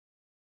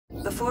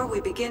Before we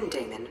begin,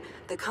 Damon,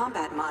 the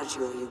combat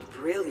module you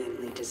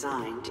brilliantly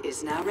designed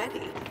is now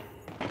ready.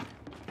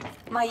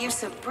 My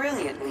use of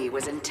brilliantly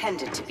was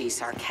intended to be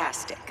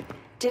sarcastic.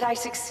 Did I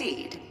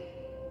succeed?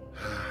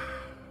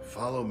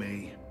 Follow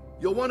me.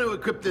 You'll want to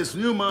equip this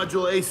new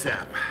module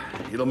ASAP.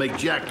 It'll make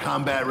Jack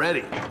combat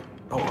ready.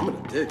 Oh, I'm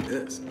gonna dig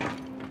this.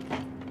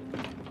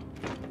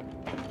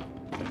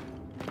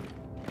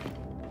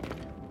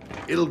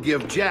 It'll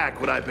give Jack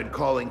what I've been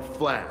calling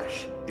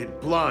flash.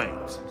 It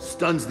blinds,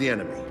 stuns the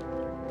enemy.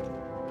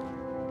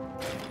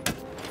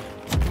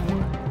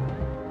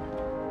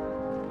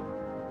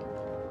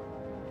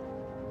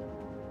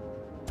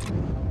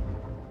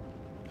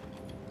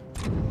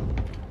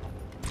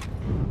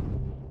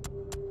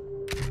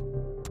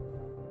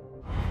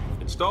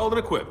 Installed and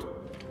equipped.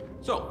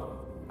 So,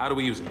 how do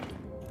we use it?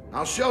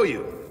 I'll show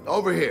you.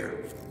 Over here.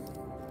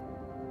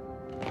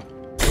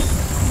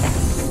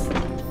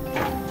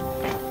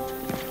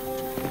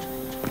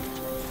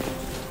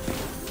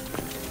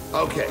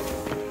 Okay.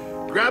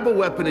 Grab a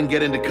weapon and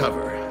get into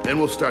cover. Then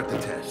we'll start the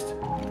test.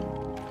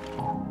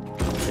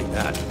 Take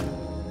that.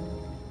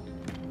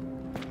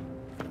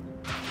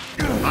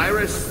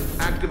 Iris,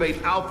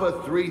 activate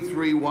Alpha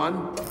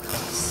 331.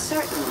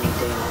 Certainly,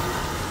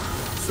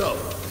 Damon. So,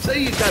 say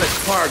you got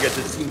a target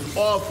that seems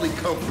awfully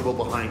comfortable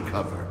behind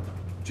cover.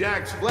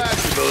 Jack's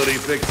flash ability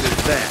fixes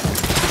that.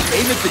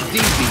 Aim at the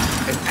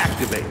DB and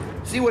activate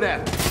it. See what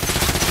happens.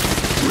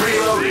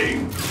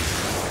 Reloading!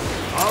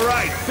 All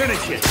right,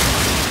 finish it.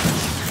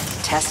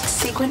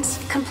 Test sequence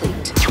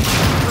complete.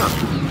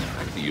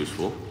 That could be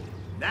useful.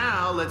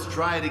 Now, let's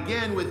try it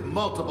again with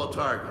multiple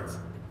targets.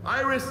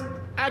 Iris,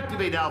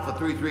 activate Alpha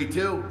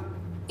 332.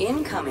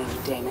 Incoming,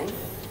 Damon.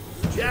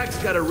 Jack's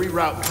got to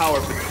reroute power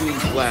between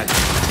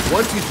flashes.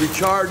 Once he's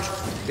recharged,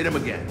 hit him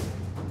again.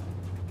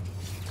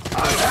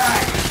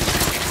 Attack!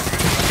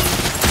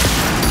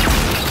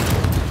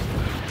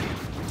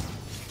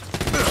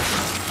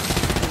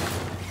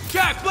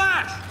 Jack,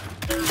 flash!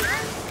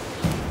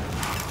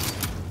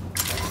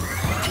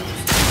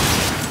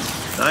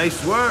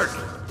 Nice work.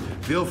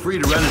 Feel free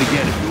to run it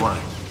again if you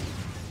want.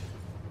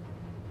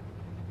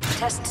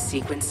 Test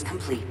sequence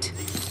complete.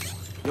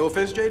 No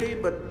offense,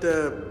 JD, but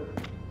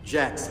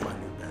Jack's my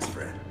new best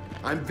friend.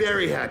 I'm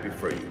very happy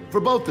for you,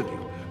 for both of you.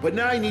 But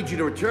now I need you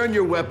to return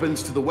your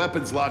weapons to the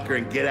weapons locker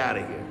and get out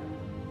of here.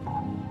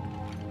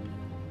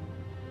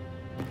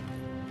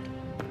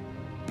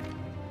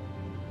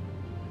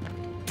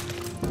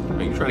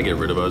 Are you trying to get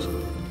rid of us?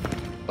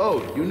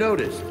 Oh, you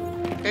noticed.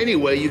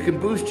 Anyway, you can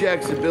boost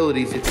Jack's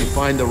abilities if you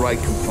find the right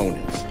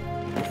components.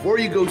 Before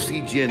you go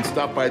see Jin,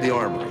 stop by the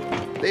armory.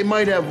 They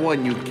might have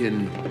one you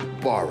can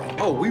borrow.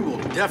 Oh, we will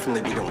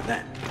definitely be doing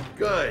that.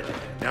 Good.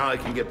 Now I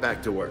can get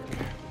back to work.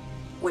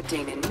 What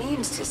Damon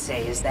means to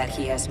say is that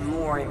he has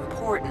more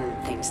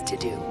important things to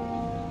do.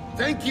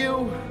 Thank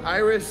you,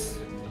 Iris.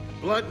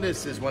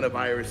 Bluntness is one of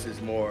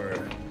Iris's more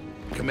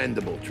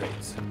commendable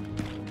traits.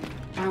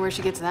 I wonder where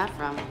she gets that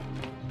from.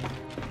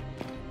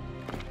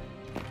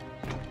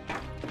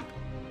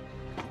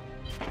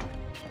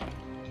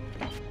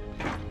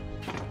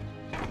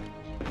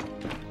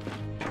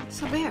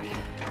 So, Baird,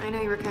 I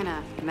know you were kind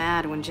of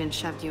mad when Jin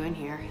shoved you in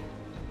here.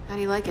 How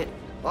do you like it?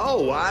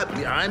 Oh,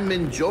 I'm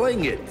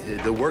enjoying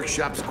it. The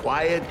workshop's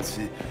quiet,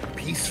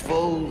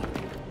 peaceful.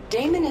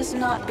 Damon is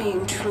not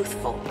being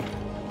truthful.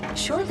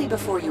 Shortly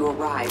before you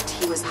arrived,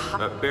 he was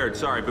Baird,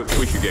 sorry, but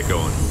we should get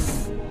going.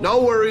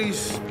 No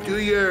worries. Do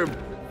your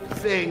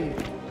thing.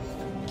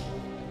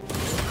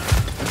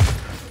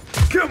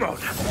 Come on.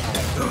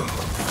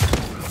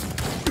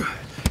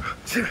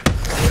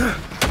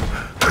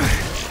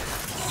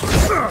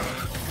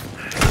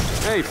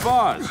 Hey,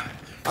 Foz.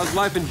 How's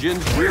life in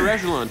Jin's rear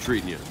echelon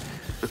treating you?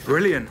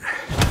 Brilliant.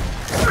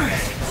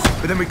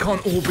 But then we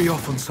can't all be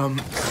off on some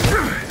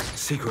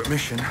secret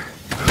mission.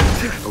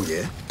 Oh,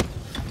 yeah?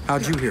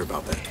 How'd you hear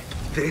about that?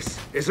 This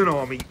is an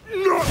army,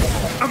 not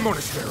a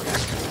monastery.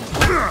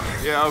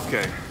 Yeah,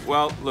 okay.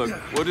 Well, look,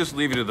 we'll just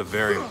leave you to the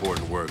very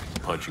important work,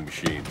 punching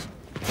machines.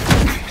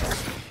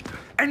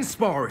 And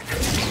sparring.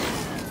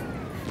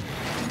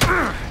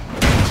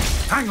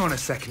 Hang on a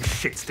second,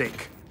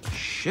 shitstick.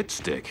 Shit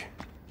stick?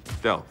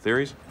 Del,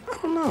 theories? I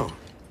don't know.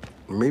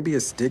 Maybe a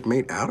stick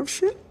made out of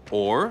shit?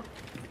 Or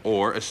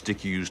a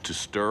stick you use to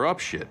stir up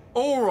shit.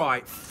 All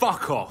right,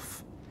 fuck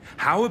off.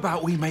 How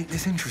about we make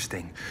this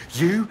interesting?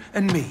 You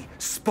and me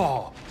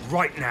spar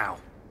right now.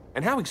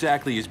 And how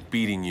exactly is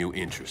beating you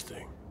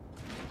interesting?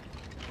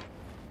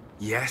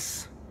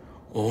 Yes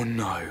or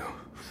no?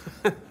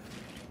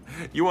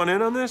 You want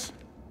in on this?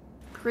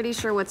 Pretty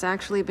sure what's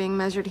actually being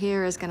measured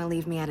here is gonna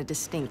leave me at a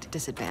distinct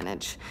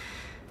disadvantage.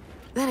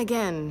 Then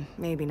again,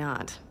 maybe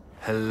not.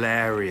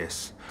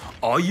 Hilarious.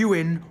 Are you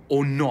in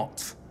or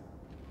not?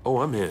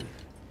 Oh, I'm in.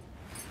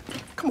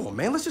 Come on,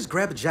 man. Let's just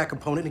grab the Jack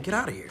component and get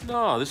out of here.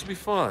 No, this will be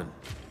fun.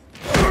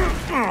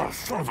 Oh,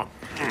 son of a...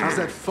 How's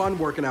that fun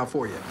working out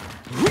for you?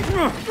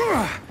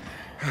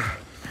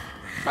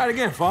 Try it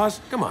again, Foz.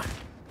 Come on.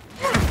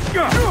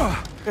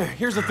 Hey,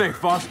 here's the thing,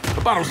 Foz.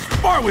 About to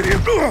spar with you,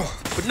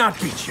 but not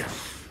beat you.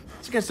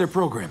 It's against their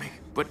programming.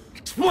 but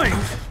explain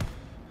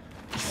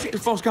your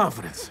false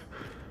confidence.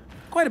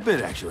 Quite a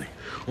bit, actually.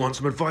 Want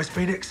some advice,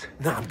 Phoenix?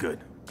 Nah, I'm good.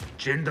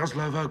 Jin does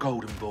love her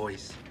golden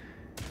boys.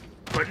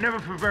 But never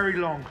for very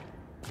long.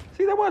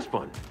 See, that was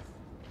fun.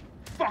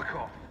 Fuck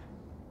off!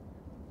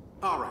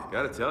 All right.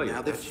 Gotta tell you,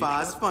 now that that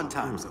Five's fun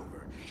time's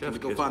over. Can we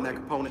go find that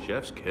component?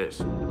 Chef's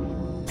kiss. I'm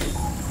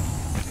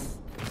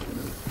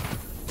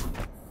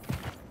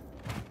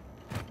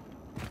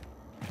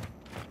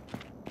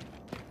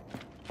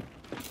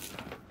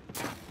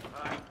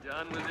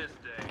done with this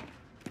day.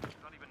 It's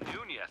not even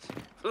noon yet.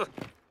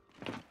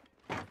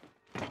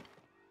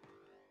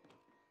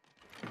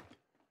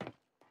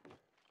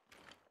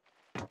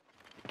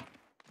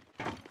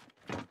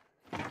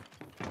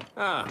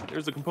 Ah,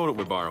 here's the component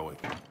we're borrowing.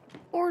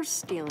 Or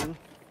stealing.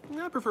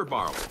 I prefer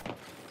borrowing.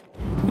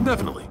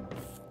 Definitely.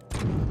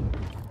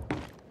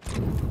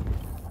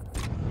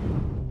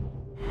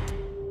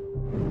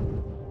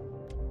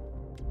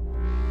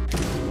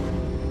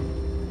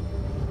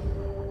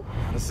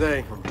 Gotta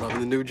say, I'm loving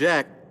the new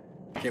Jack.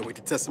 Can't wait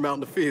to test him out in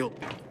the field.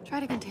 Try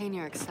to contain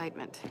your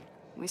excitement.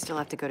 We still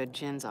have to go to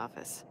Jin's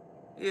office.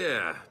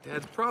 Yeah,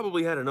 Dad's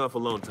probably had enough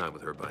alone time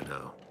with her by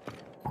now.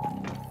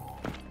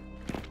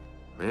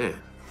 Man,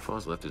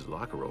 Foz left his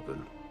locker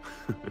open.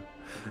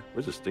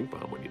 Where's a stink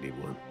bomb when you need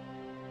one?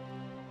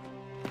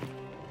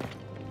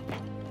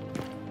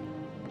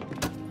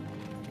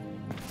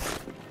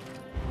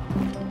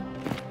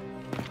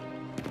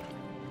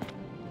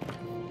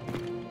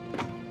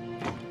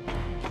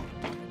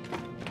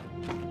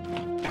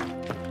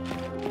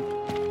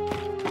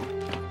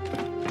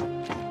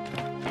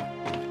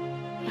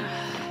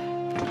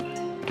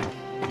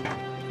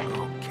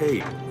 Okay,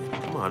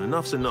 come on,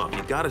 enough's enough.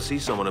 You gotta see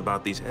someone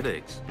about these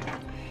headaches.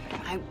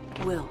 I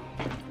will.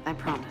 I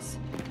promise.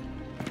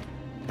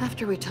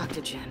 After we talk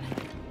to Jin.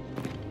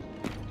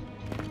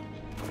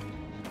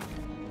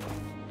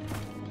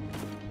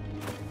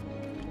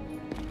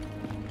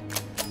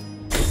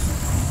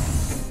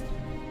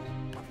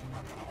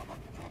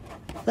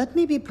 Let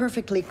me be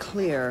perfectly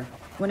clear.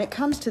 When it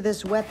comes to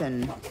this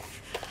weapon,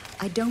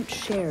 I don't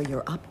share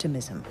your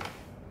optimism.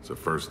 It's the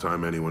first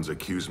time anyone's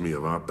accused me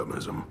of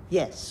optimism.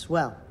 Yes,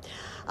 well,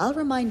 I'll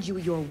remind you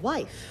your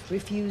wife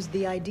refused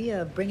the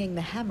idea of bringing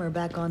the hammer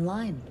back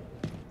online.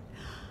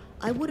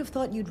 I would have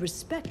thought you'd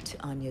respect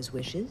Anya's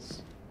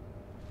wishes.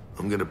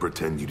 I'm gonna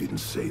pretend you didn't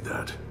say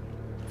that.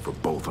 For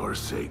both our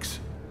sakes.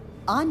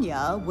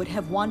 Anya would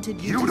have wanted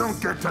you You to...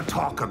 don't get to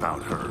talk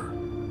about her!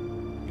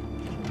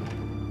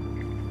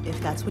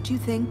 If that's what you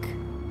think,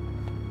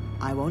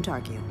 I won't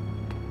argue.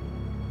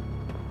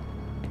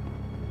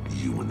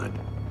 You and that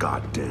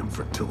goddamn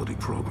fertility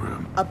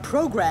program. A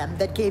program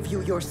that gave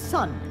you your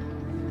son.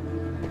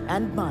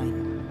 And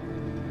mine.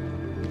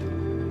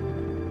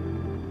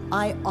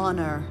 I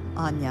honor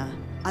Anya.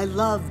 I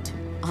loved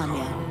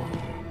Anya.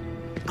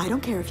 I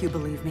don't care if you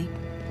believe me.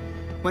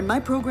 When my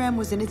program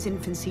was in its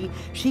infancy,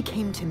 she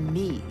came to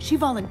me. She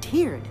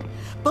volunteered.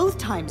 Both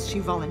times she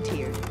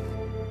volunteered.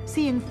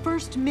 Seeing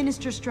First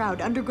Minister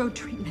Stroud undergo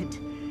treatment.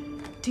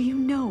 Do you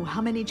know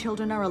how many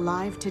children are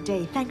alive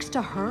today thanks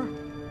to her?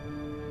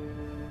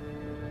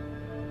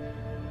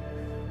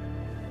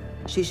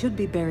 She should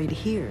be buried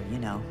here, you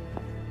know,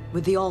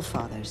 with the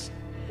Allfathers.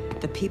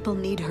 The people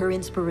need her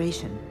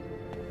inspiration.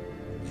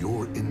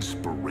 Your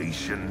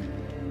inspiration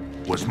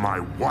was my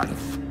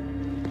wife.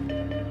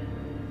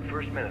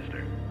 First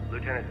Minister,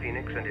 Lieutenant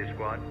Phoenix and his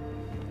squad.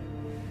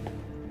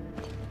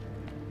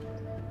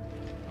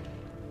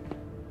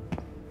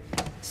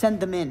 Send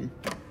them in.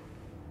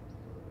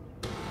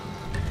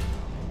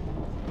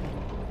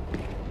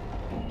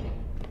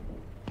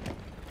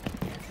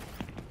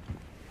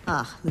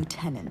 Ah,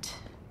 Lieutenant.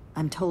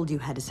 I'm told you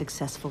had a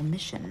successful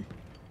mission.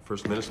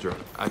 First Minister,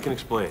 I can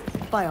explain.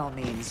 By all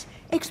means,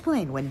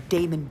 explain when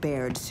Damon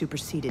Baird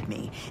superseded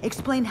me.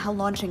 Explain how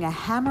launching a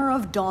Hammer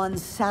of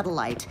Dawn's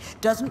satellite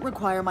doesn't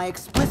require my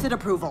explicit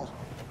approval.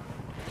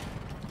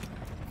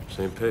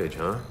 Same page,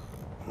 huh?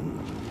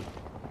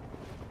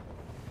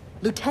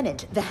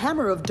 Lieutenant, the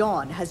Hammer of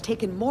Dawn has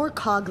taken more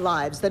COG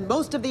lives than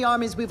most of the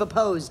armies we've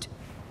opposed.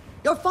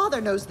 Your father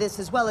knows this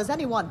as well as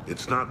anyone.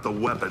 It's not the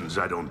weapons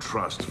I don't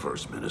trust,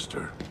 First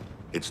Minister.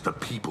 It's the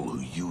people who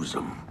use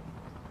them.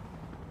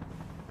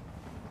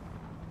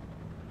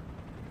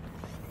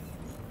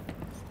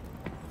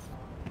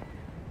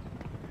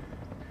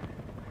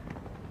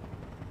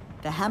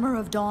 The Hammer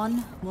of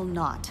Dawn will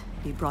not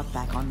be brought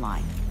back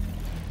online.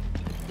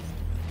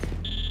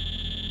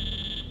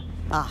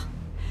 Ah,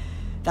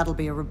 that'll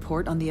be a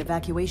report on the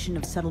evacuation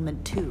of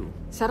Settlement 2.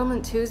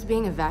 Settlement 2's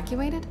being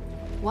evacuated?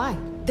 Why?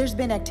 There's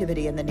been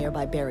activity in the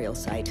nearby burial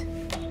site.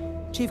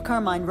 Chief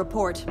Carmine,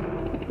 report. We're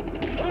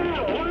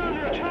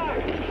under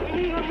attack!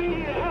 We need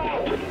immediate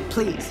help!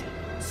 Please,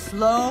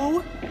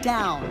 slow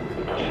down.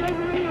 Send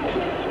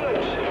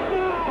reinforcements!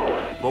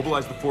 Now!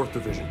 Mobilize the 4th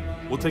Division.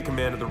 We'll take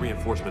command of the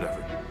reinforcement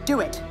effort. Do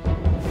it.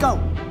 Go.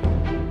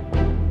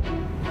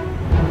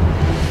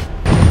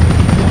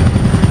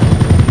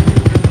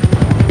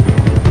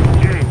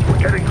 James, we're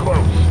getting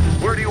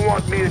close. Where do you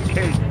want me and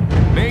Kate?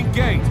 Main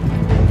gate!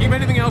 Keep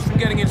anything else from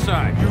getting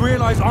inside. You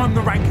realize I'm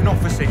the ranking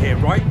officer here,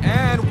 right?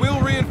 And we'll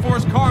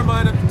reinforce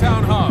Carmine at the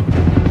town hub.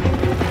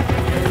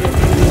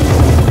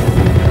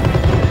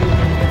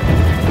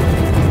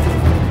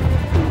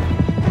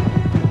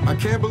 I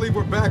can't believe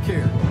we're back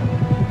here.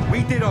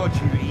 We did our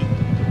duty.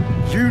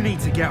 You need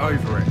to get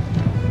over it.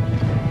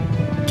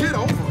 Get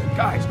over it.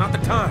 Guys, not the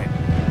time.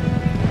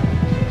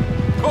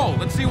 Cole,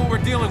 let's see what we're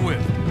dealing with.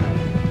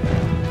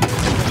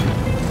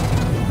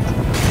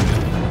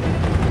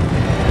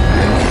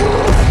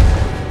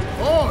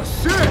 Oh,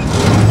 shit!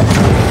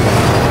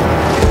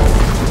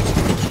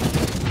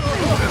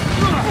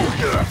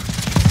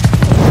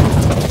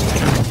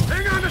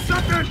 Hang on to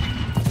something!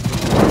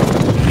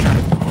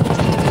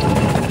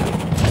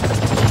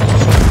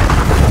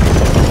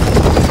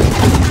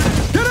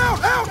 Get out!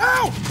 Out!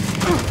 Out!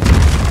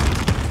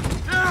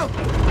 Out!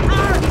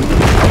 Run!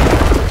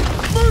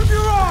 Move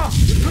your arm!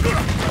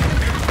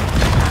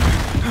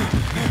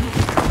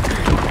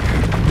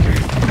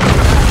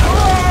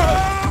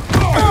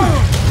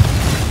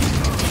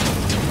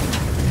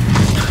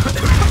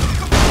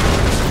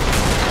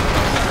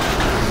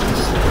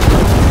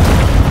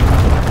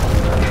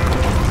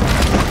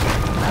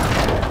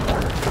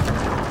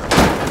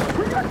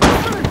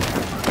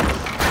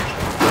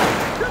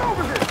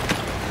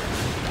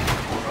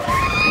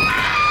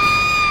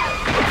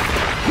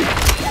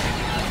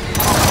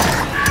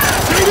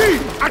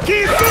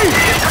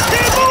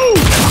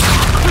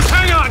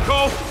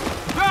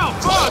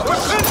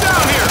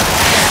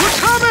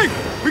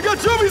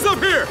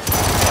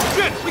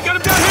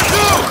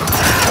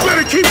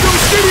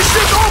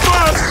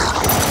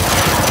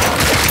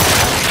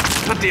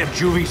 Goddamn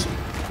juvies.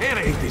 Man, I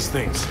hate these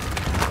things.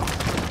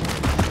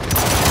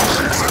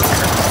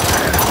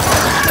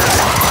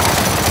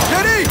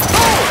 Jenny!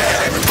 Oh!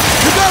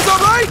 You guys all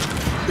right?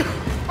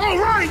 All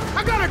right!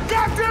 I got a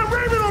goddamn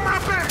raven on my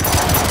back!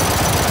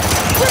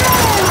 We're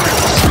not all right!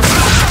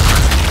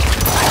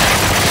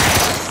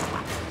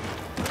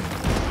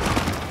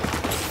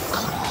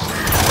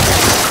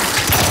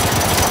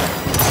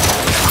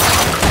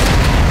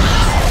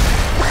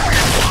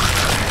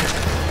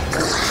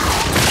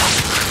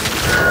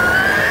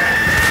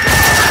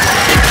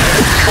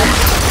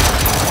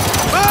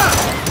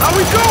 How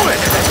we doing?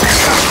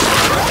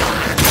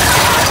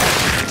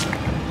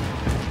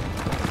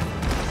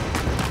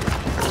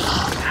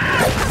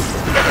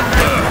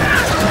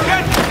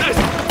 Get this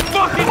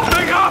fucking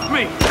thing off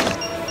me!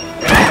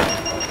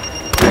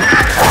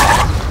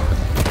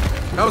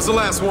 That was the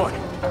last one.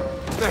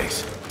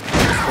 Thanks.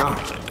 Now,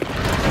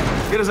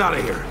 get us out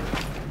of here.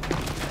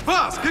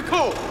 Boss, get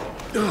Cole!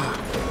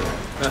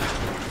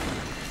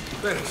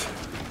 Thanks.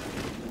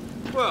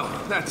 Well,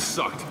 that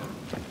sucked.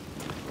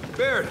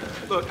 Baird,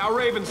 look, our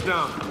Raven's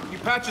down. You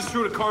patch us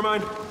through to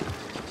Carmine?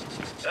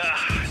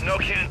 No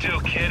can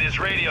do, kid. His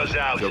radio's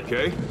out.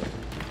 Okay.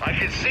 I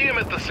can see him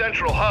at the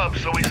central hub,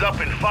 so he's up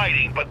and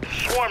fighting, but the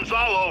swarm's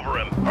all over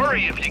him.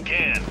 Hurry if you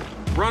can.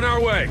 Run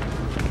our way.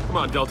 Come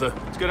on, Delta.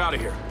 Let's get out of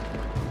here.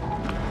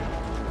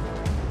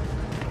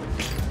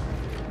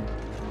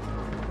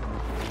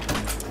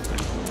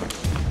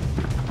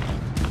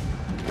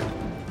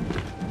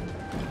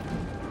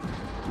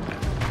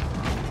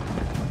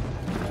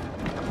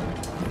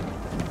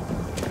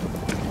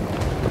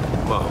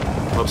 Wow,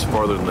 hub's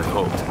farther than they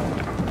hoped.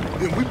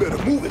 Then we better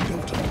move it,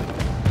 Delta.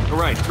 All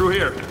right, through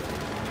here.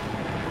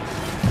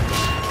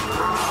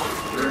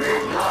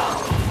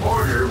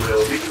 Order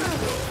will be.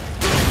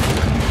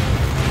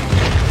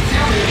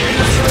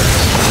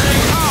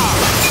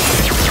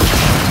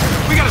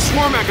 We got a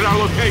swarm at our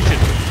location.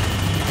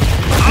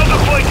 I'll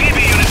deploy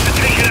DB units to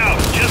take it out.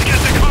 Just get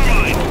to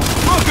Carmine.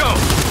 We'll go.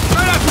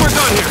 Right after we're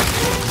done here.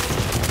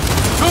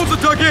 Soldiers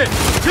are dug in.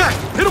 Jack,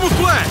 hit him with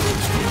flash.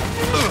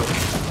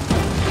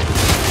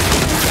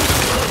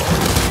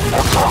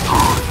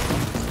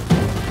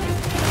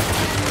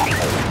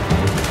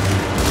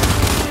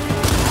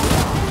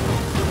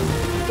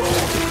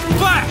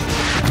 Flash!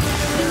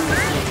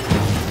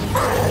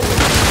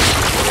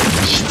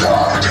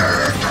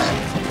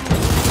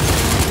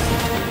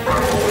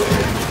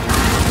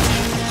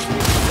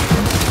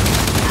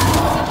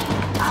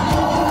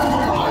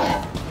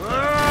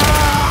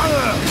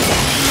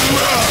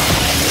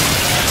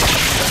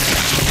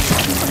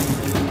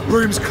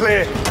 Room's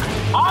clear.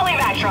 All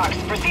evac trucks,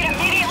 proceed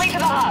immediately to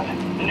the hub.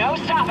 No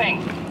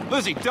stopping.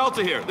 Lizzie,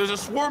 Delta here. There's a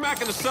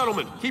swarmac in the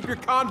settlement. Keep your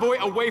convoy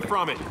away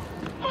from it.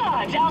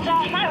 Ah, Delta,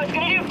 I was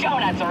gonna do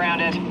donuts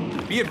around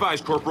it. Be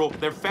advised, Corporal.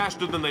 They're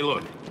faster than they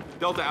look.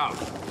 Delta out.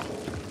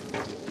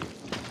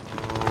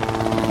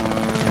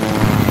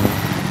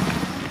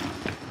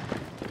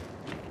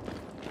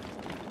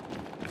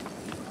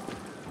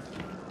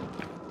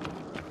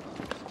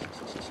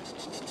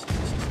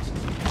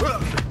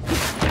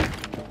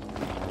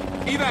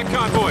 Evac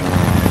convoy.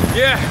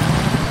 Yeah.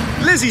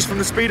 Lizzie's from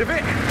the speed of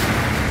it.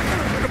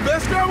 The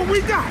best driver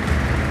we got.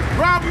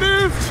 Rob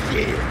lives.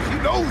 Yeah, she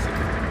knows it.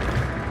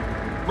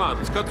 Come on,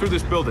 let's cut through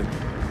this building.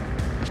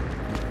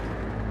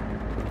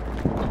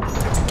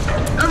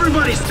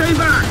 Everybody, stay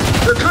back!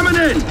 They're coming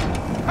in!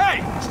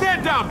 Hey,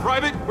 stand down,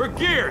 Private. We're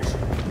gears.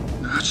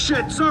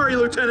 Shit, sorry,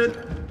 Lieutenant.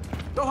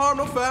 No harm,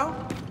 no foul.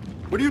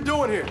 What are you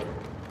doing here?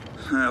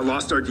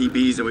 Lost our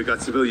DBs and we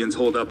got civilians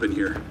holed up in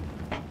here.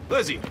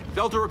 Lizzie,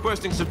 Delta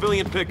requesting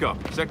civilian pickup.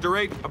 Sector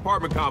 8,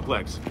 apartment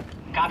complex.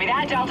 Copy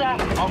that, Delta.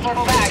 I'll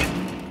circle back.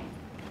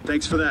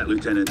 Thanks for that,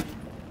 Lieutenant.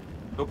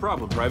 No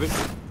problem, Private.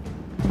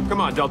 Come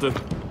on, Delta.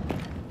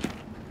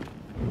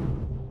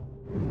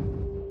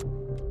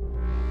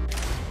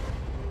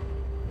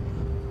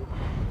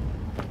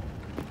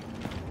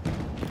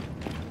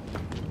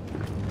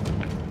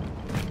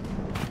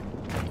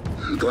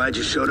 I'm glad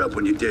you showed up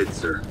when you did,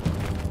 sir.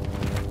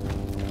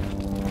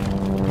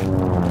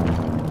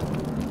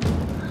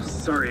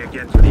 Sorry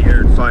again for the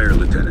air and fire,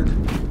 Lieutenant.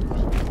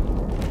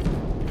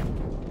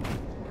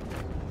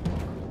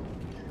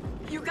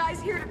 You guys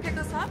here to pick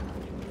us up?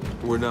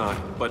 We're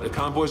not, but a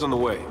convoy's on the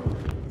way.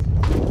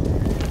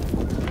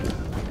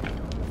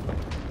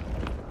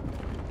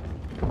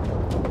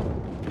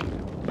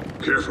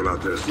 Careful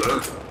out there,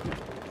 sir.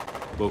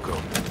 Loco.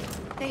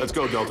 Let's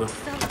go, Delta.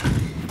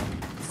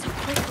 So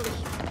quickly.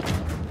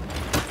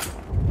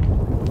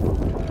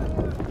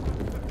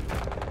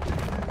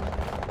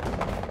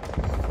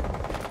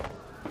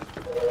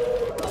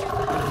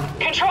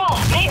 Control,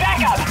 need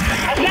backup.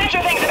 A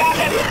snatcher thing's about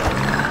to...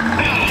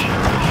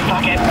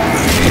 Fuck it.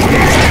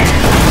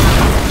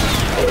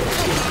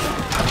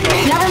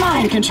 Never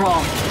mind,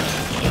 Control.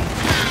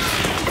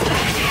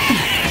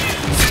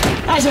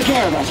 I took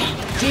care of it.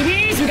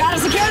 TVs, we gotta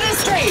secure this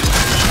street.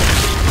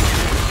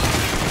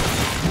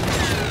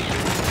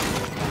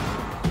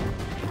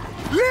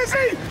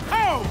 Lizzie!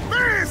 Oh,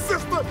 man,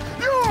 sister!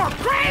 You are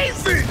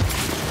crazy!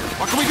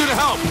 What can we do to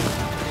help?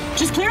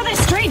 Just clear this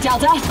street,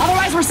 Delta.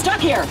 Otherwise, we're stuck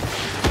here.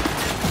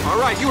 All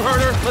right, you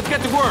heard her. Let's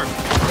get to work.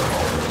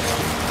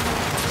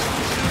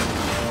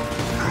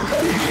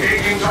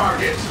 Taking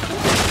targets.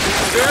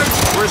 Baird,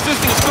 we're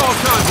assisting a stalled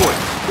convoy.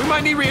 We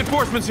might need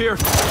reinforcements here.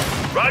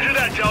 Roger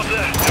that,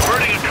 Delta.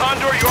 Diverting a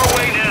Condor your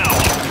way now.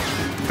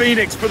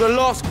 Phoenix, for the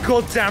last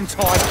goddamn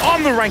time,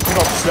 I'm the ranking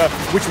officer,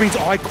 which means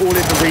I call in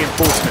the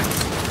reinforcements.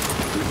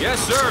 Yes,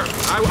 sir.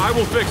 I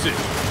will fix it.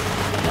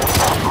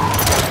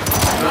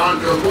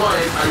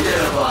 Non-compliant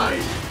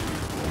identified.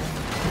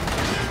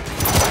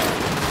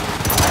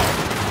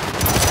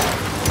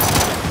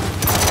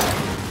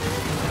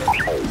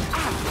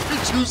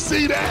 Did you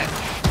see that?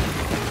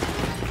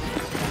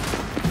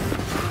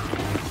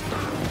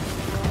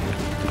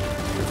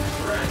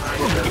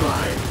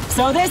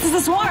 So this is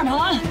a swarm,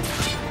 huh?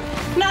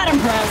 Not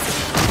impressed.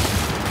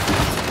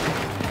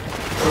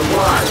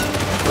 Comply.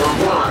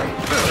 Comply.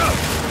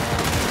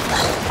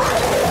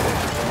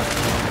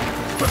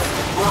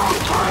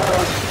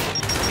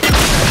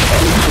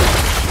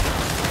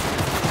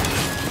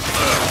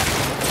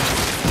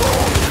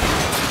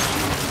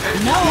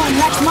 No one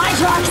wrecks my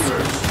trucks!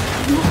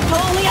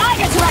 Only I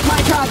get to wreck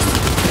my trucks!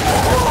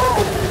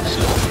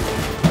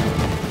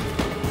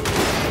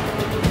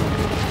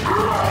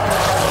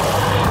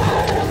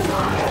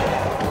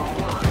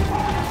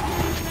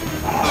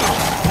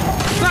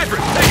 Sniper,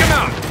 take him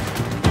out!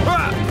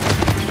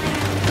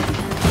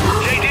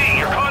 JD,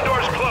 your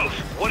Condor's close.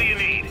 What do you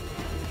need?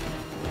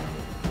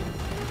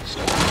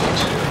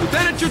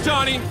 Lieutenant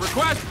Chutani,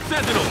 request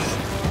sentinels.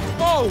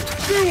 Oh,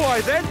 do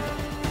I then?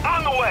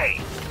 On the way.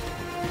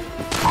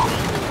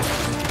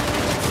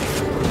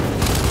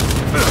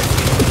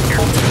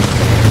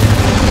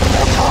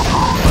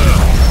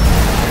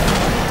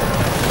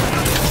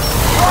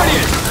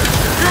 Guardian,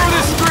 secure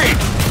this street.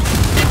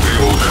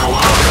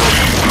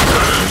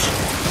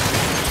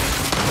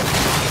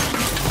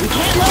 We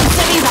can't load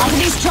cities onto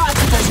these trucks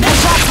if there's no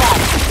trucks left.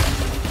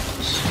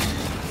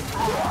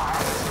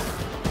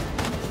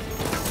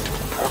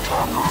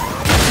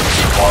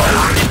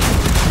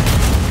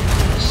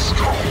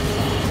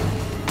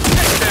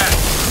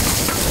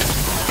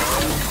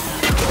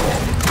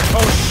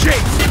 Oh,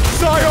 shit!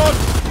 Scion!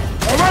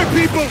 All right,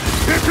 people!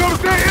 Here comes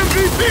the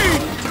MVP!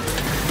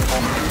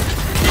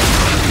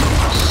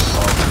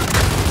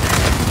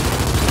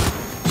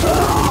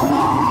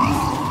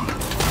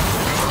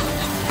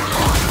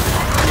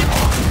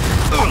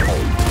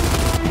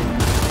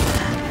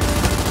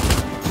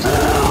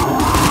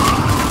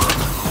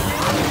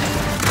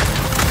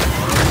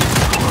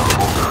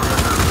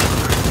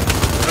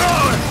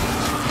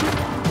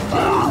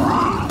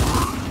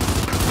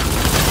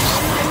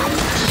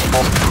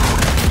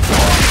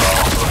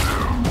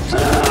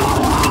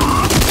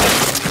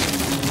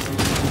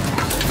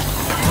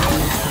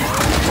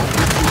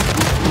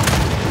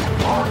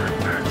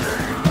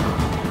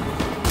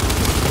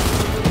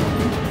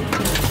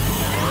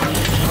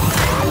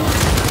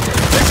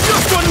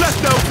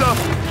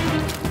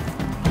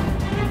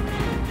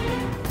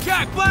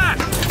 Jack, blast!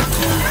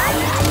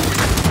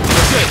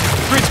 That's it.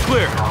 Street's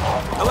clear.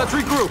 Now let's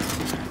regroup.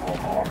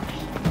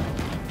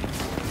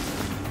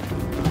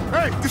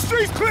 Hey, the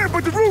street's clear,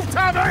 but the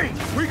rooftop ain't!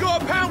 We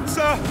got a pounce,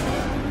 sir!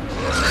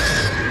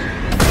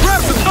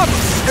 Grab the cover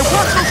and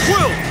watch the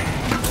quill!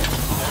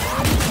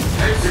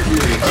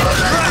 Executing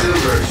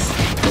maneuvers.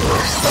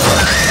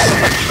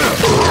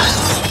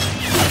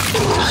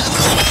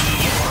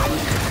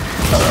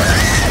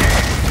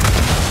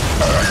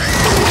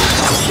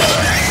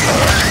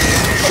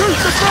 Shoot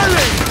the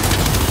belly!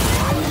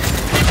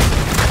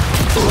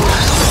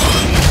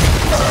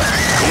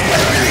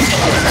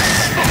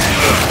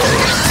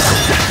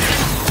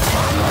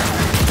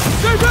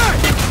 Stay back!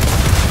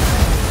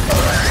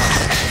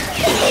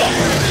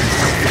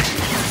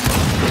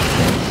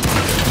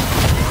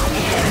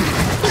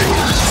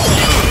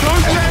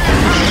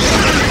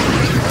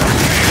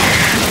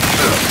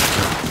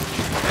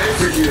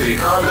 Executing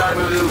combat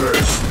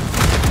maneuvers.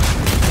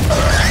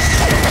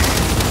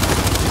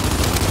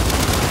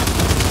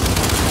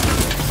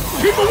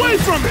 Keep away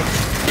from it!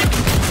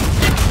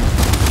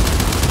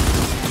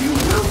 You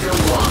will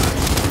comply.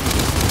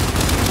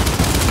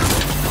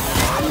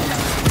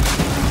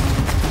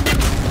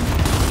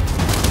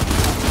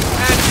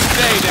 And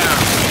stay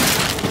down.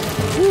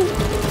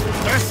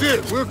 That's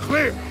it, we're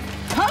clear.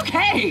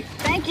 Okay,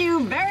 thank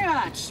you very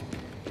much.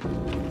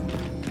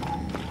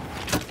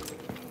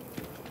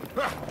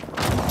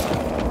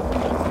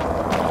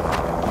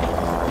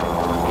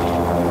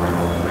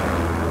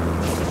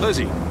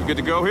 Lizzie, you good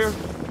to go here?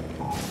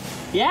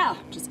 Yeah,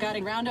 just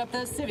gotta round up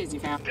those civvies you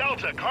found.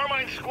 Delta,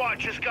 Carmine's squad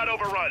just got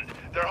overrun.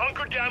 They're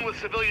hunkered down with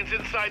civilians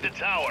inside the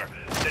tower.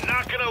 They're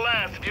not gonna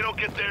last if you don't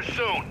get there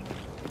soon.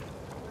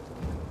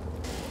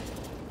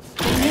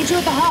 They need you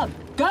at the hub.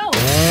 Go!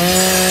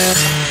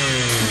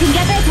 You can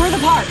get there through the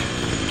park.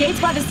 Gates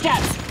by the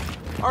steps.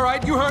 All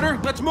right, you heard her.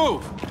 Let's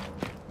move.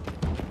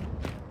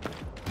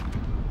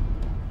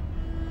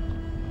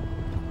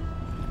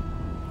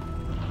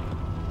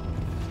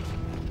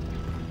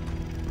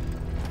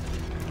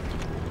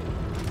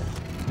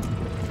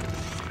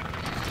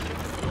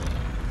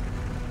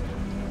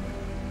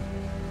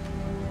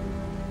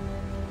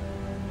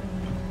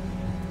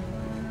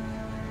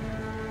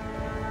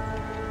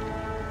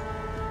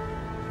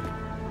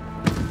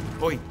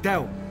 Oi,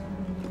 Del.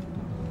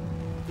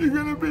 You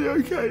gonna be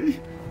okay?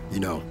 You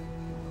know,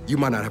 you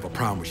might not have a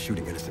problem with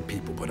shooting innocent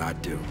people, but I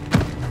do.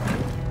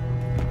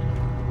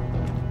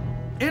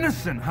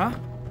 Innocent, huh?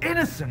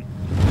 Innocent?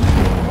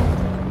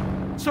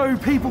 So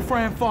people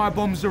throwing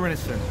firebombs are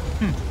innocent?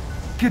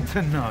 Good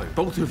to know.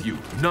 Both of you,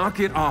 knock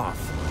it off.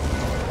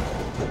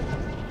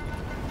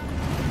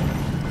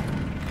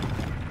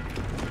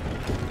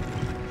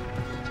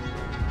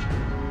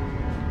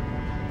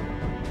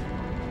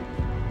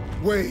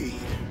 Wait,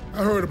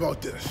 I heard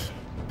about this.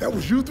 That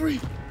was you three?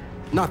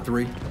 Not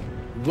three.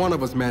 One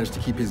of us managed to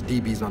keep his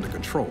DBs under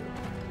control.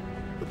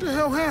 What the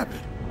hell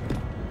happened?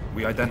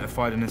 We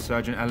identified an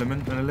insurgent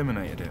element and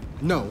eliminated it.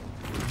 No,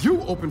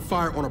 you opened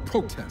fire on a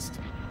protest.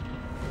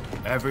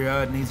 Every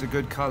herd needs a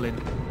good culling.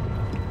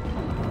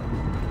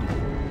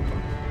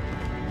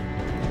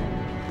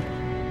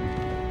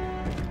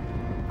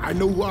 I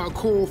know who I'll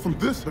call from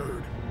this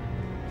herd.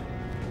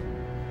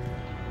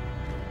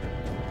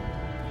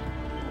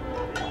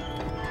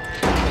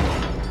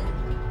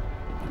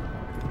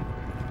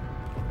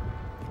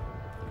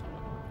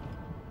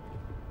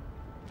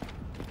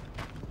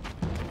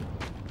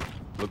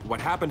 Look,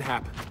 what happened,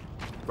 happened.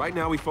 Right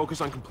now, we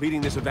focus on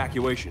completing this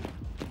evacuation.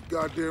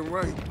 Goddamn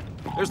right.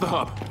 There's the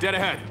hub, dead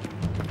ahead.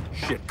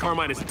 Shit,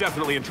 Carmine is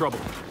definitely in trouble.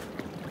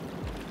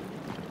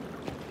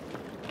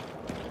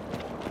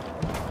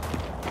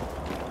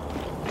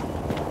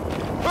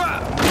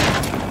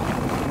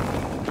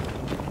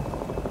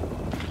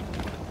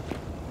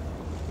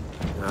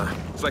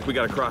 Looks like we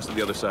gotta cross to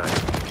the other side.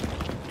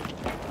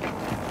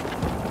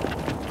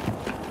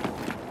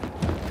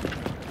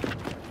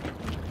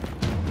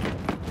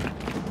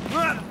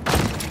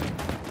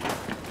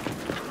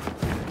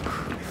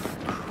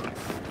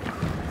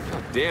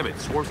 Damn it,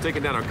 Swarm's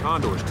taking down our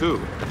condors, too.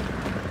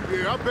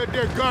 Yeah, I bet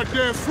that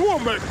goddamn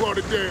swarm mech brought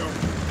it down.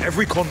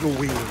 Every condor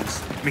we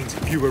lose means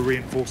fewer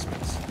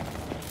reinforcements.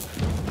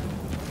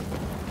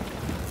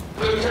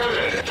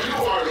 Lieutenant, you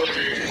are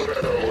looking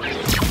well.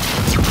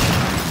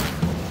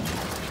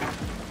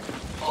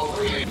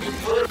 Awaiting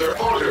further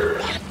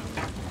orders.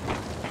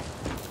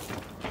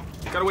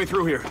 Got a way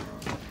through here.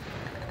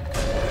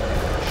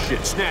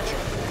 Shit, snatch it.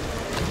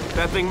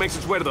 That thing makes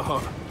its way to the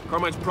hub.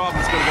 Carmine's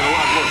problem's gonna get a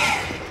lot worse.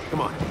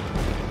 Come on.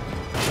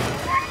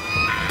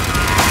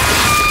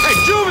 Hey,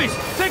 Juvies!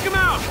 Take him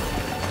out!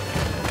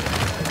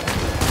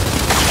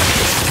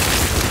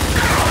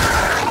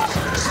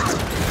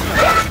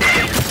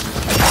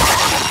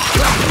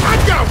 I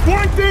got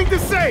one thing to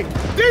say.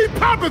 These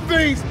Papa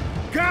things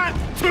got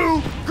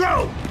to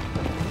go.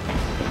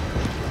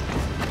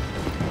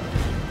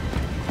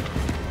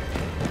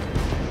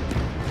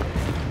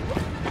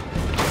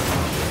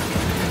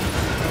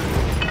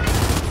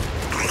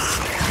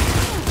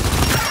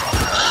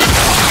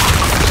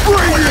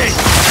 Bring it!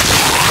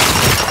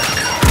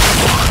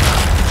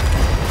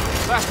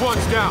 Last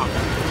one's down.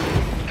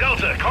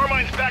 Delta,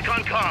 Carmine's back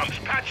on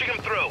comms, patching him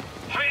through.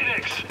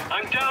 Phoenix,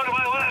 I'm down to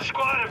my last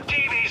squad of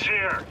DBs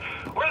here.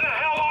 Where the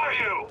hell are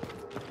you?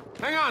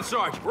 Hang on,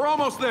 Sarge. We're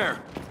almost there.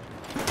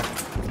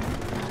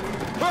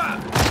 Ah!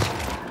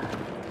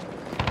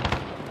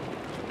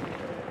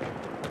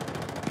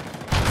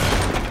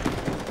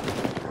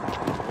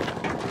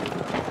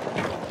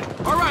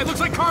 right, looks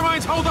like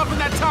Carmine's holed up in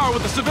that tower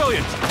with the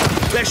civilians.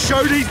 Let's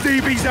show these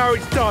DBs how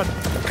it's done.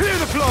 Clear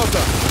the plaza.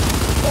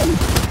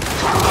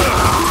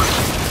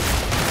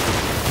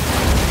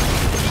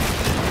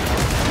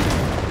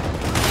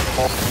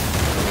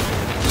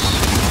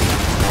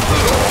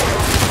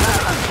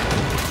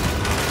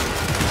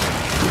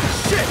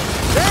 Shit!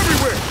 They're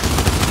everywhere!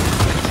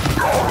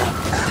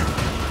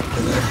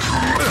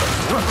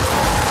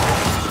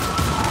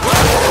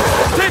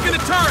 Taking the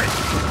turret!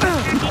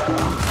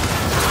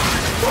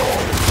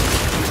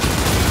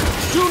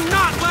 Do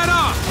not let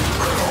up!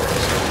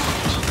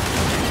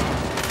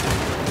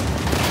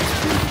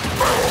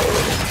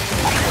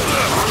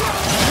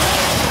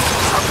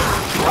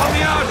 Help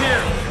me out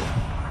here!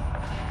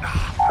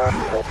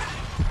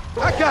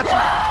 I got you!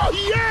 Oh,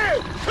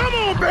 yeah! Come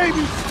on,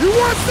 baby! You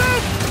want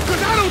some?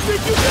 Because I don't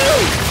think you do!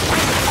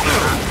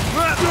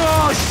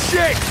 Oh,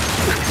 shit!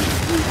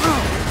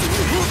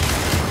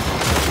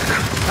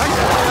 I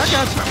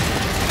got you.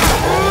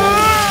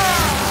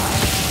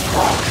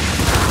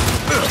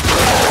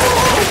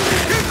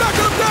 He's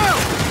knocking him down!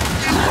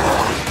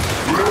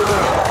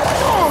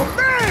 Oh,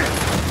 man!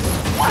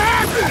 What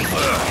happened?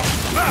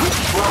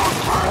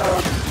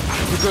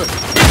 We're good.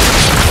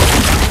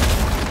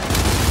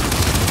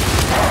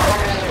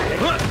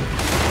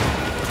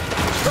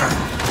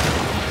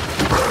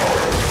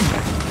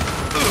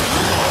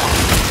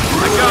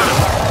 I got him!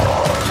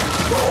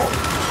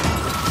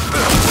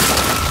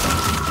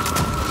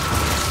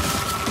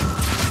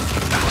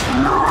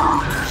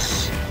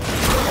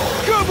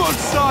 Come on,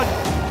 son!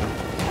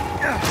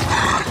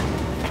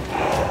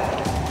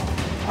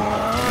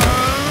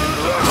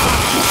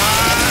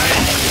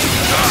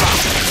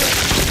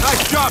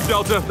 Nice job,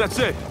 Delta. That's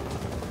it.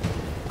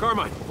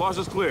 Carmine,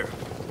 plaza's clear.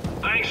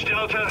 Thanks,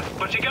 Delta,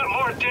 but you got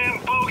more damn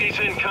bogeys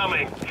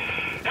incoming.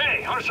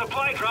 Hey, our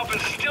supply drop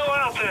is still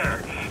out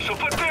there, so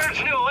put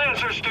Baird's new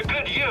Lancers to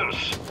good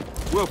use.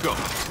 Wilco,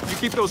 you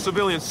keep those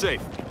civilians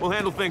safe. We'll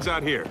handle things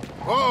out here.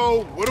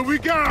 Uh-oh, what do we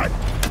got?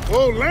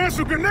 Oh,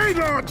 Lancer grenade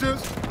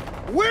launchers?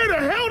 Where the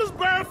hell does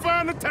Baird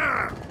find the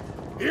time?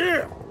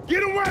 Here,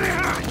 get them while they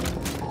hot.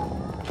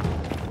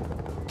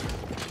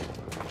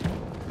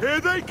 Here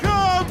they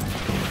come!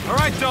 All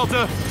right,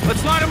 Delta,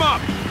 let's light them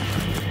up.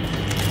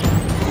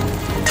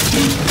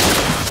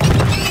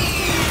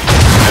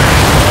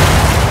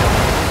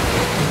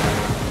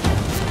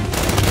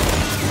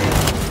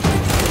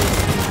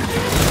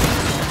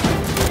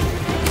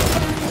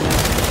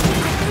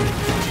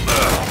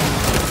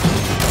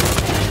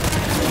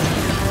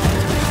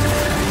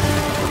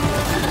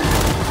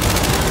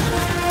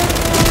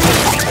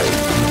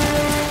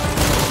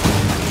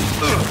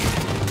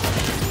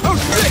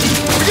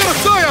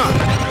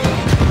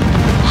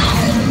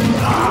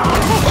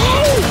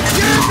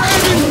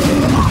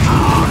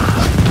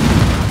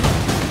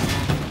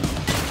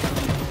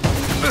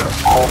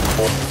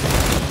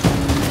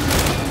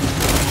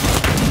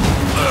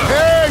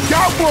 Hey,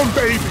 got one,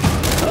 baby!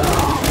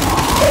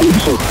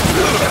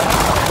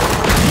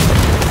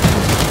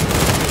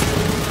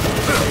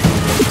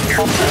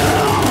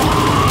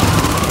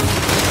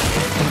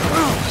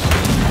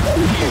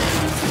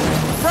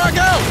 Frag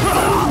out!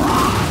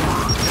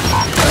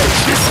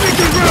 This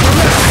sneaking around the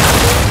left!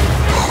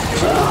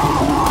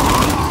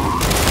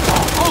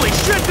 Holy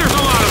shit, there's a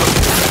lot of them!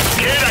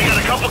 Kid, I got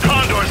a couple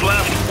condors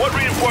left. What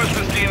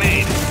reinforcements do you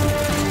need?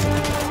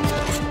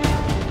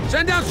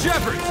 Send down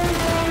Shepard!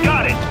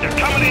 Got it. They're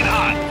coming in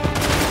hot.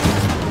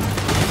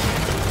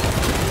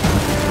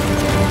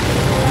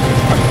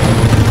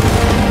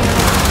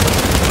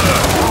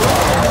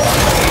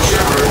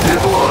 Shepard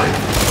deployed.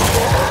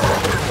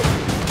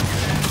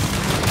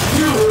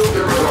 You will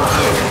be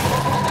revived.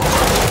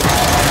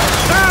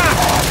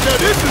 Now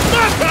this is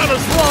my kind of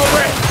small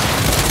wreck!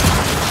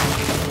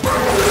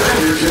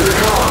 Enter to the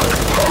car.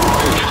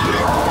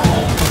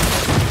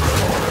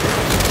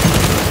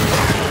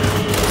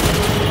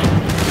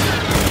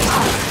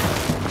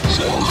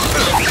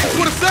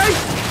 Wanna say?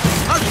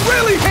 I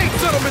really hate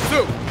settlement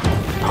too!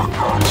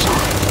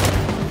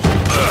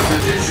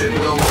 Sedition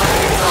will not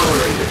be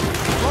tolerated.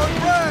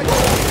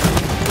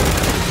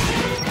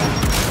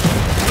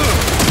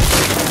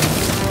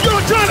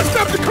 Y'all trying to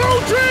stop the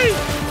cold train,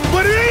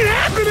 but it ain't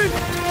happening!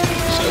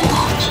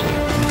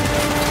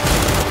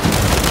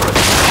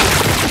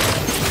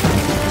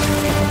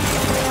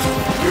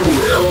 You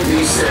will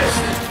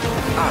desist.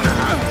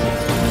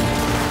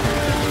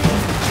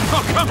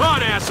 Oh, come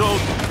on,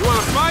 assholes! You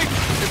wanna fight?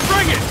 Then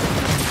bring it!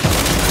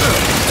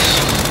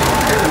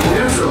 Enemy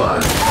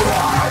neutralized.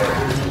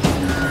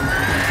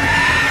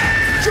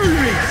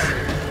 Jeez!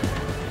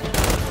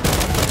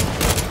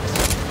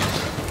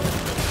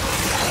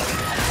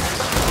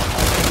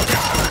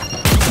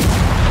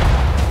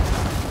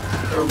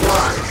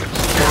 Arrive.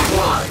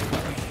 Comply.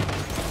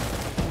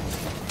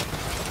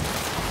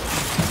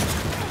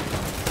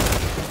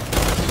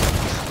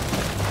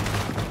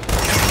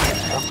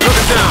 Look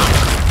it down!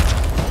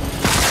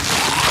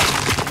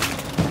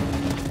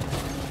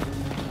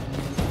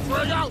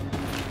 Frag out!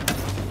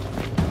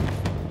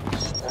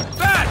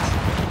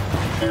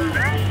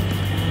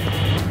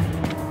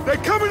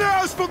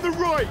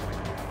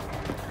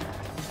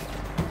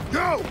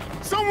 go!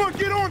 Someone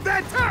get on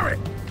that turret!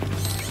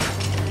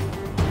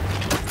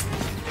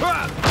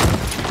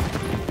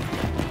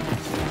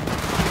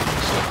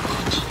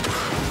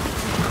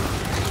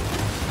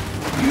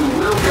 You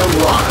will go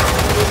wild.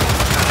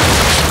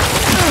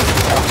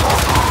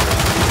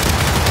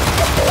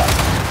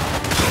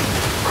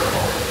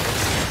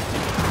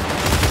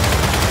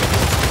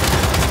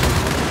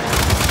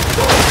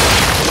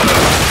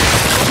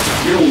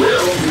 You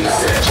will be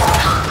set.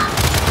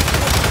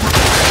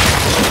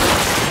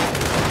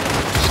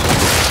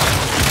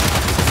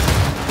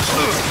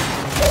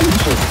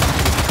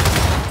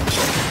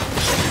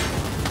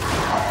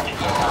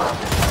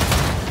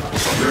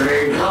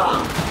 Remain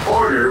calm.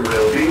 Order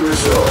will be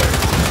restored.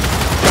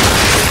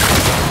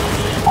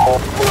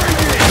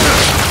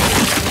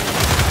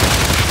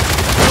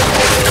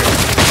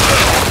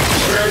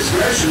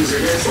 Transgressions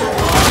against the law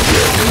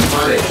will be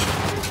punished.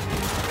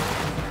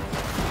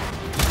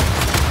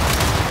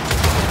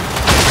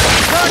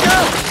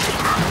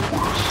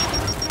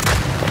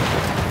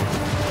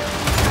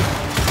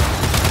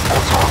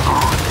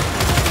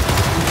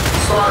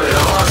 Spotted a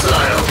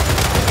hostile.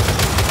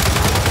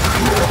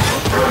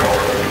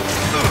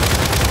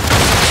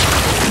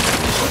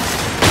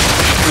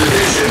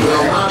 Sedition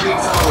will not be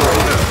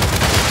tolerated.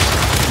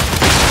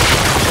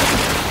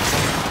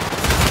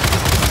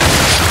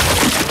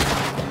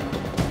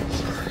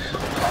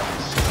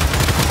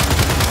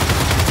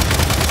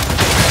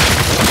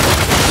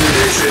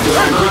 Sedition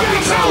will not be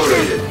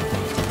tolerated.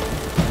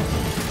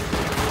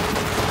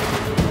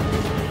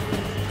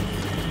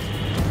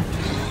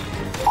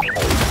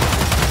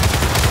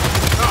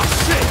 Oh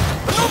shit!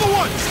 Another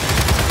one!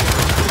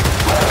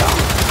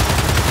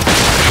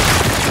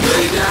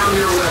 Lay down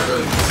your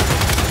weapons.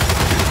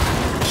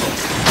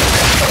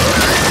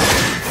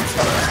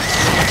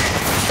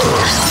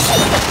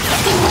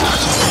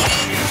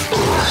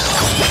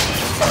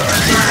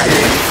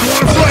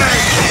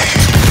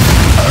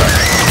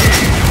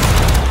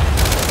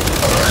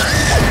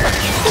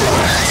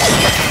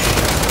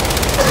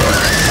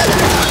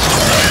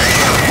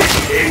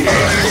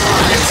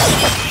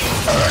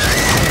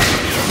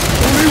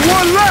 Only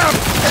one left!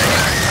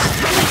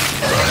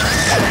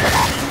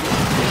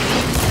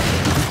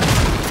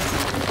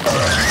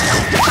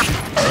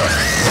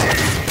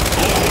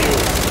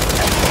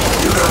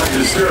 Do not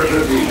disturb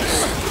the beast.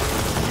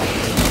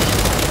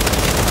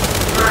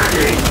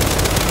 Cracking.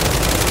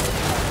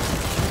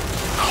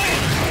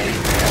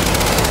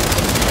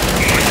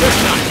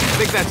 I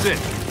think that's it.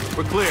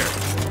 We're clear.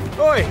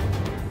 Oi!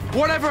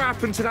 Whatever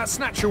happened to that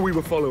snatcher we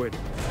were following?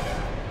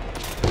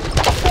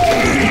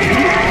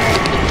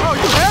 Oh,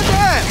 you had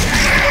that!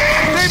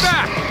 Stay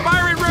back!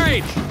 Fire at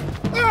range!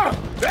 Ah,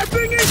 that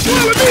thing ain't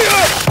swallowing me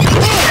up!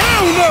 Oh,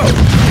 hell no!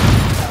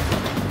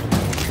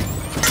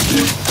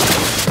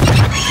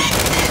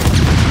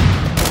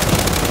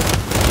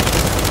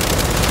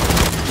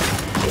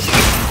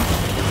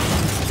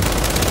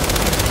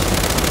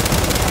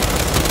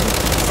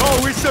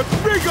 Oh, it's a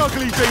big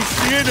ugly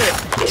beastie, isn't it?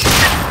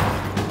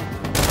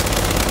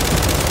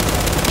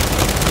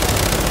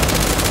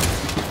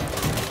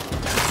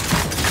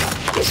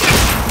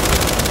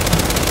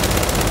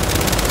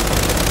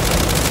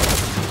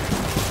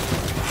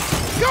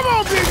 Come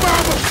on, Big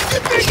Mama! You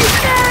think you're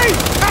scary?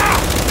 Ah!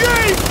 You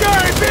ain't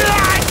scary, bitch!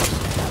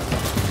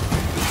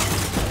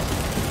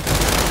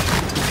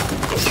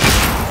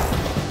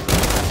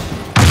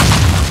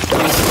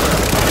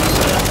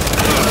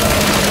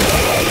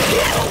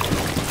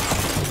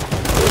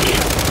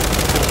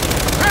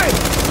 Hey!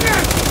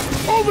 Yes!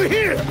 Over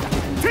here!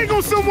 Take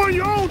on someone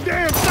your own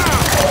damn style!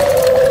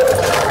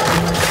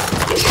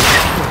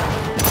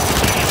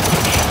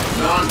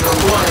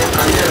 Non-compliant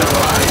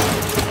identified.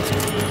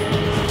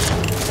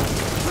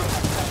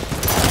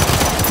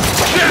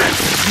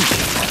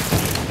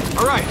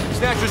 All right,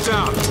 Snatcher's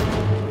down.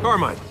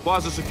 Carmine,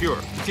 plaza secure.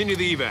 Continue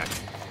the evac.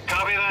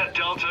 Copy that,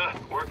 Delta.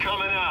 We're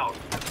coming out.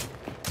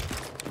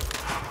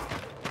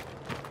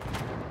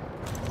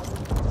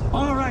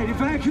 All right,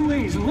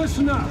 evacuees,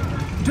 listen up.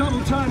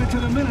 Double time it to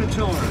the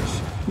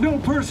Minotaurs. No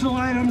personal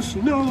items,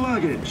 no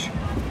luggage.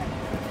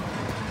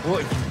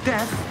 What,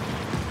 death?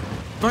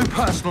 No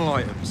personal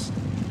items.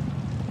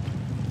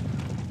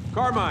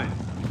 Carmine!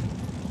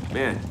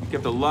 Man, you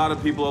kept a lot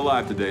of people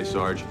alive today,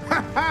 Sarge.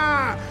 Ha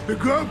ha! The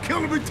grub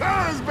killer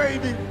returns,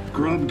 baby!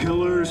 Grub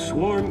killer,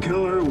 swarm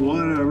killer,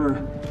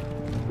 whatever.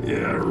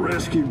 Yeah,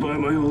 rescued by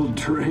my old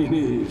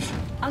trainees.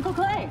 Uncle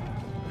Clay.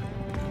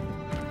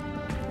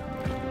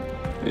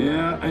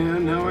 Yeah,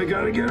 and now I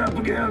gotta get up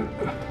again.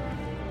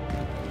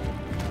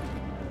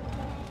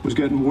 Was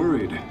getting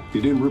worried.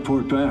 You didn't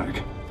report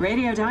back.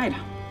 Radio died.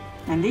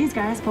 And these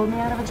guys pulled me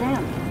out of a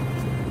jam.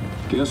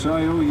 Guess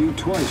I owe you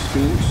twice,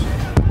 Phoenix.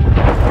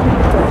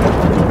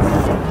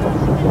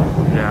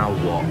 Now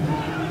what?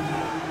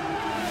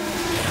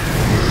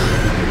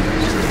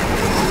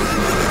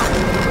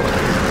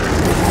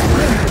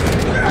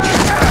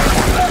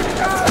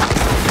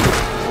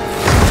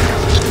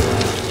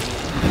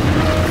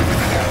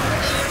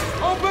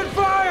 Open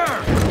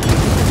fire!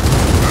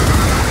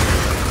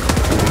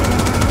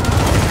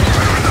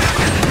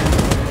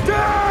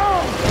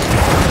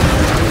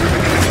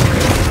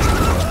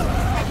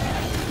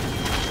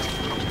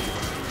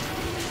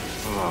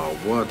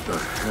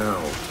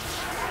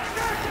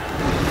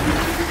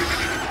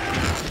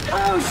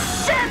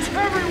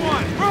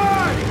 Everyone,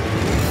 run!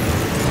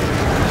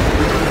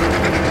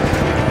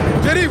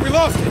 JD, we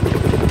lost it.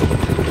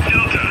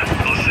 Delta,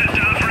 I'll sit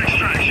down for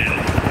extraction.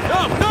 No,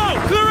 no!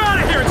 Clear out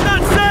of here! It's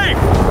not safe!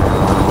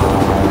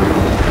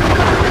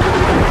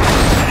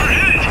 We're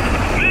hit!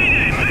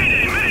 Mayday,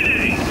 mayday,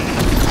 mayday!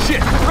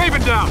 Shit,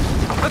 Raven down!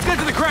 Let's get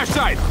to the crash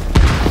site!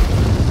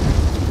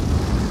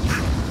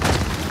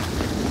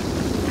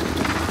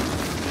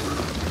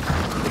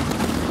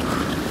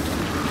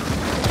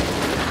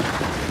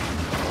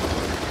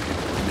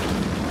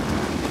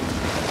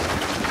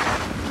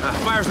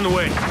 Fire's in the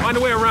way. Find a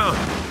way around.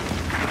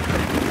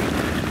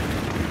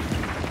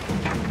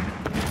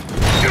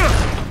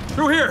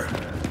 Through here!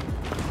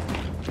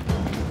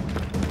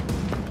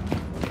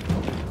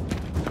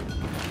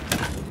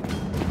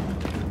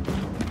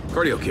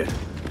 Cardio kit.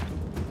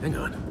 Hang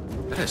on.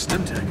 That has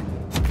stim tech.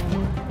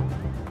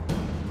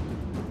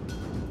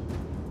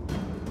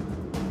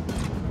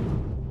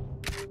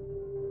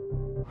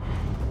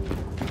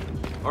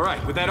 All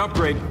right, with that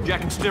upgrade,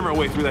 Jack can stim our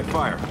way through that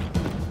fire.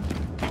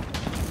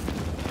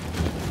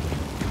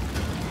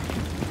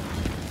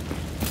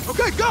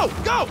 Okay, go,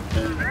 go!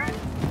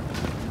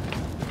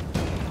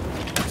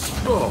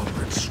 Oh,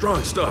 that's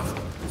strong stuff.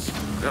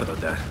 Forgot about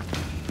that.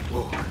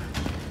 Whoa.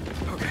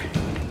 Okay.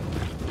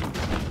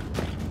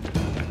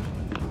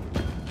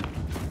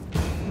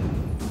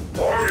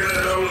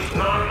 Organisms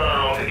not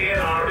found in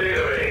our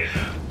database.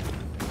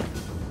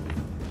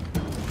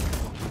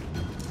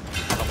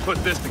 I'll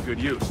put this to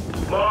good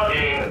use.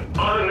 Logging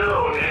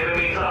unknown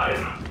enemy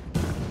type.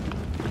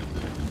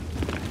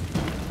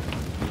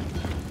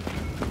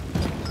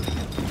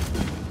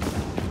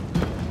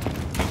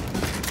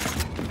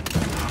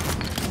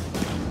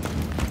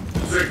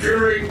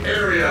 Securing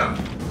area.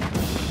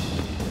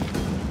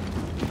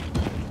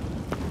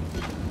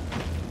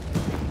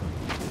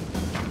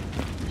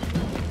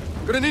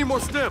 Gonna need more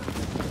stim.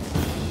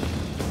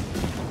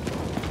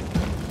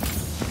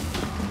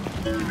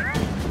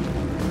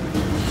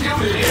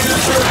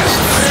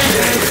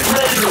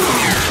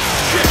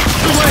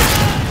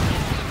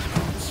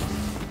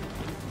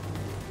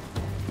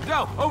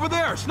 Del, over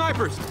there,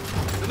 snipers.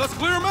 Then let's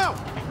clear them out.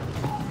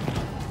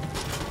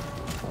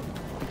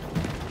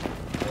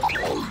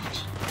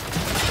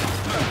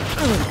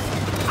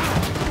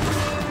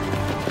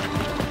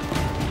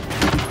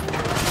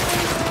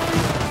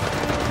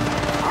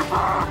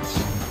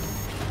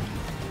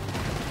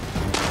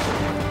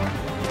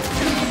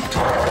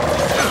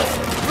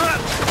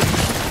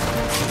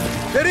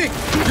 Eddie,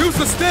 use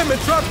the stem and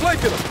try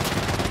flanking them.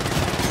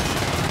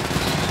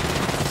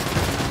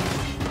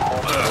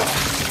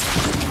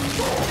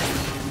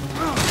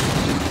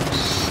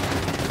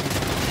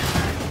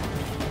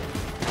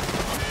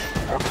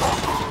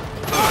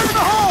 Fire in the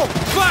hole!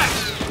 Flash!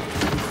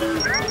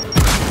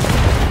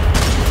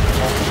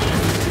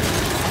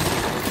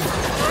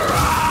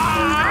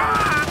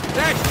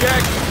 Thanks,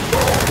 Jack.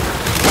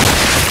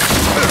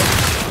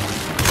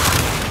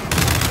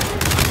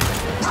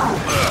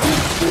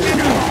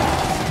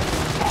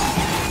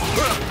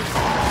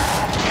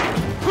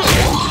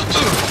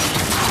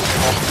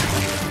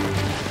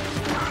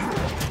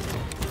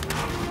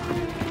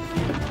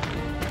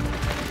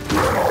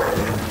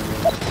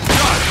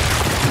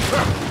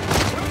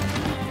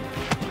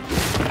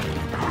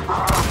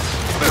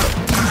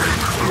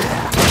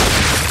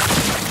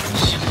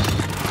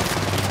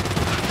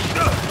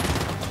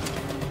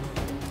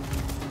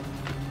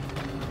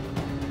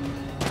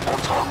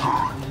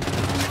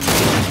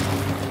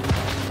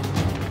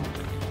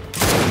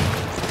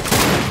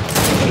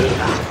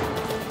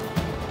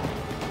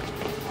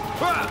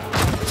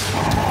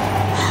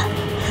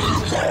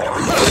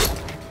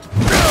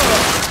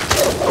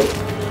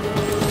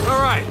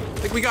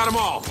 We got them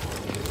all.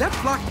 That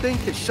block thing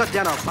can shut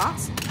down our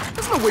bots?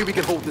 There's no way we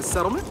can hold this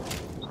settlement.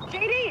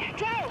 JD,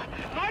 Del,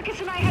 Marcus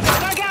and I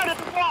have dug out at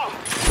the wall.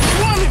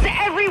 Swarms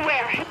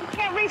everywhere. We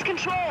can't raise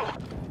control.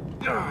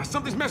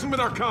 Something's messing with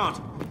our comms.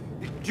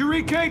 Did you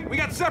read, Kate? We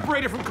got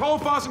separated from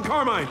Colfoss and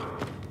Carmine.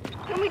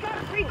 Then we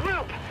gotta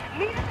regroup.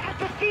 Meet us at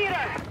the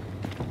theater.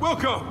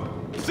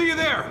 Wilco, see you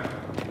there.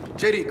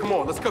 JD, come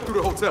on, let's cut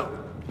through the hotel.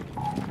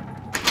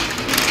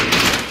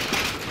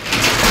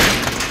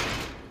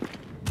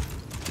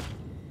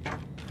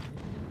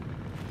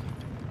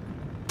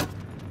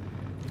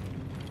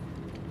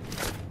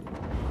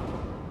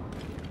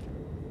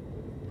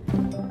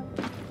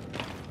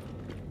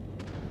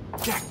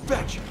 Jack,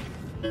 fetch!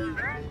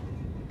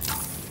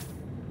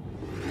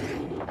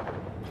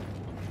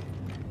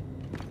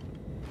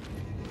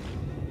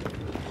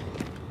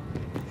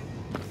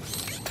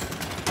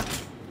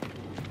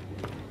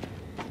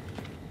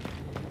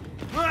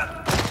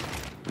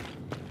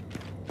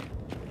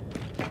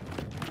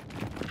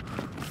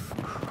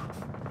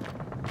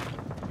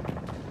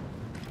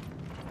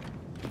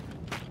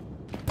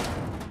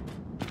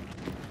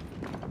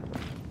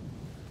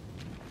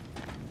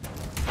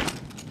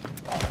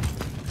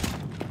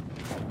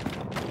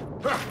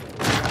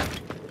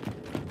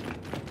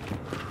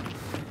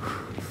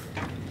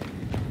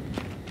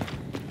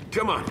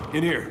 Come on,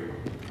 in here.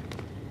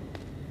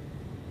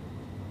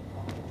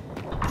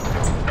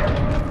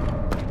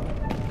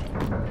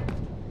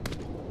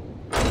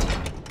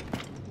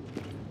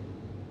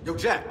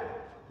 Jack,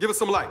 give us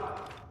some light.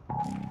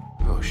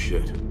 Oh,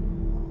 shit.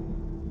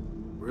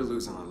 We're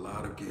losing a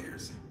lot of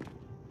gears.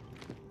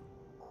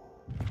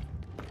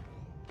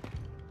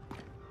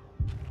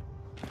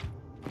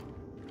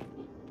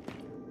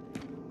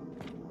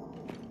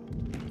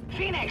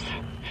 Phoenix,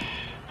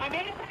 I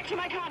made it back to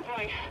my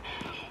convoy.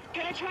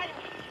 Gonna try to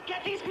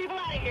get these people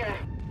out of here.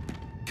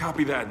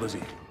 Copy that,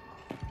 Lizzie.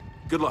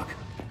 Good luck.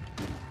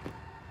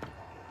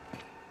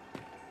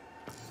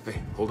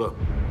 Hey, hold up.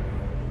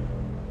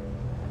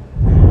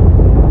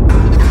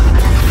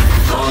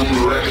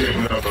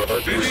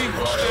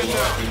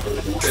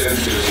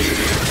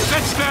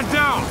 Let's stand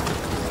down!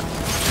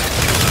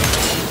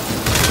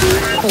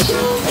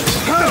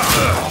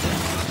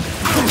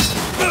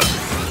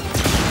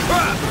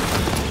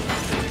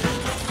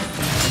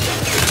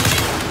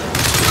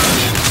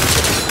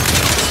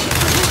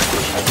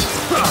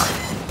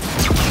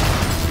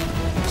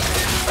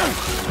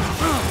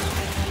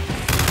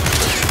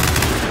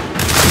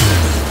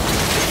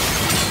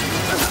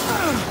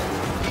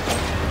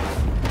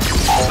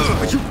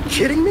 Are you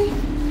kidding me?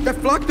 That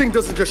flock thing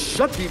doesn't just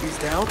shut DBs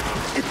down,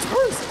 it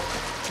turns them.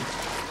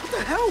 What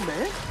the hell,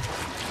 man?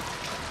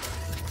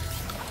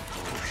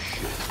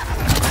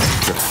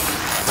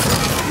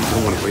 You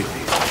don't want to wake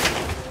me.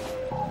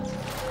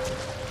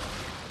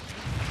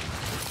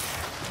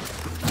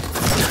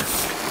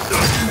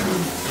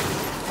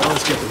 Now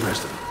let's get the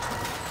rest of them.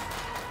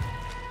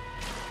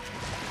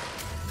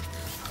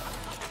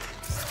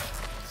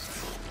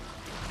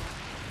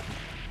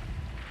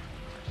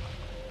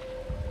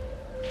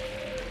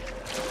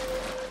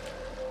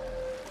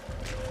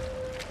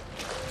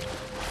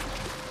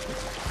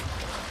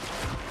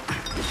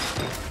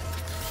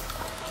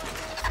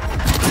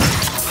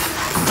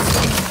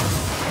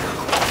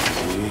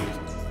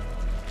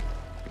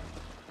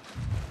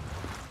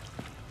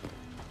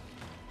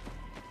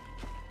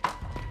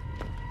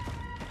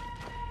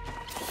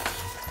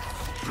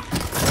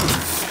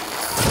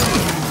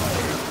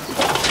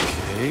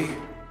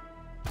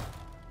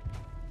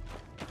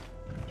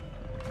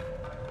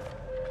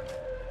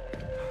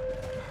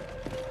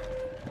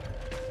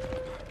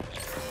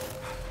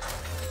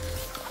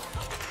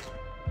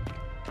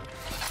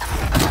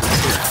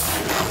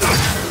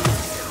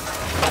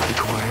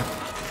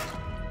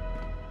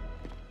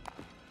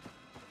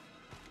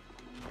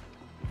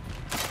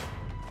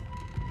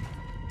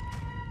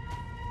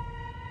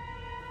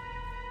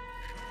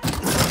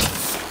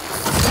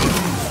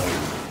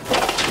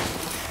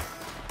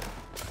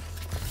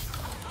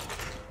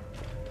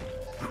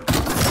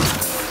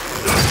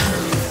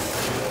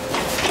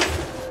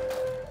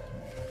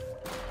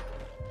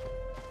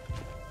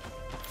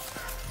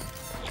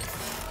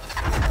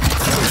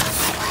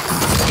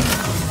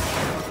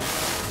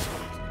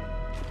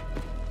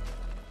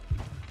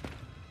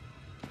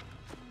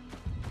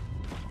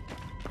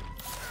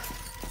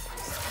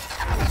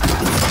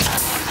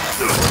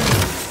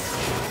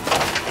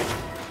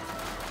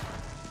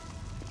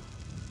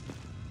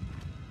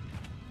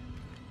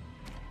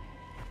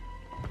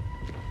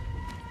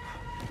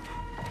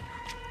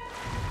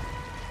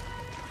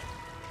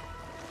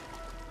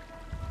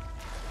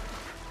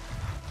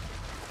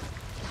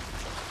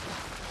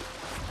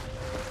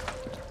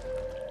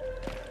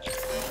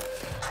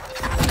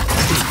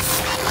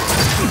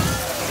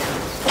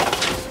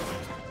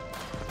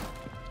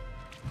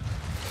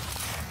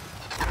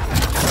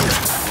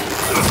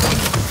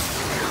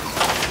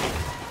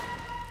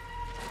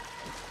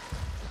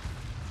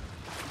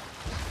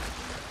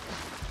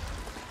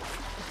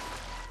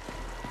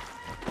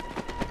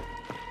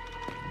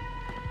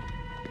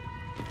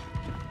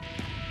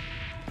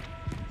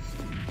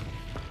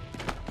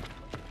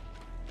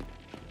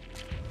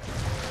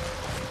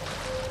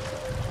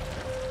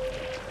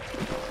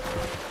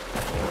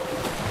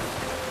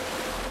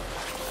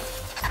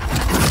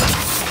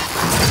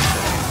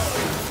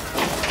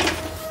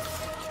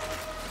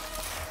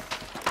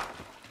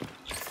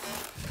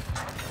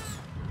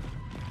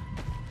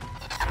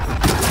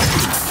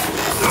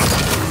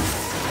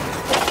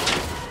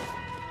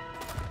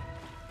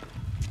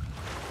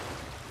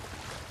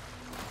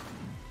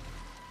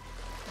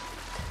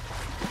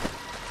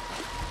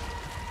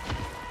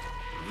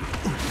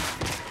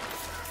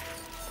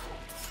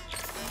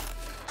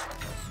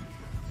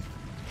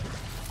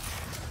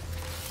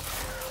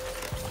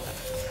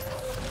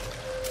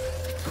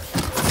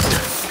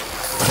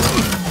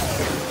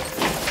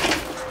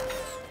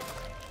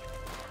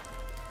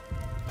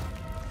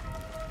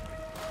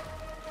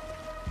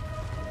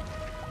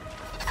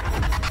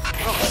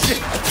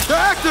 They're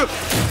active!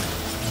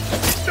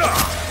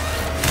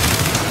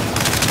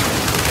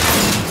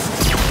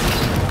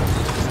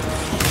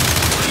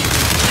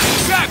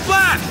 Jack,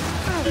 flat!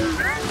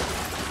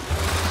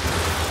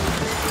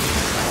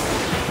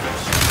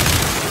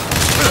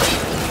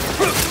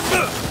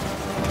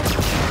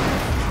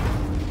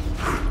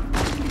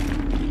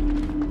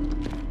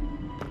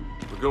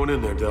 We're going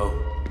in there, Del.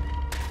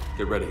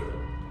 Get ready.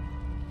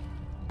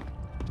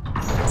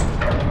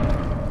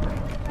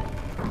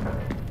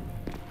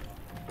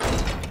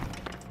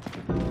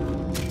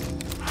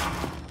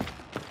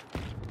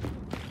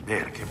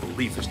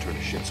 believe this turned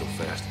to shit so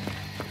fast.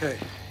 Hey,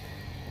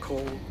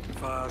 Cole,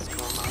 Vaz,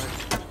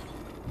 Carmine.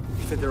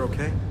 You think they're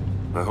okay?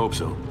 I hope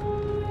so.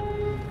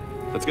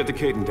 Let's get to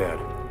Kate and Dad.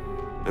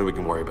 Then we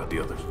can worry about the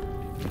others.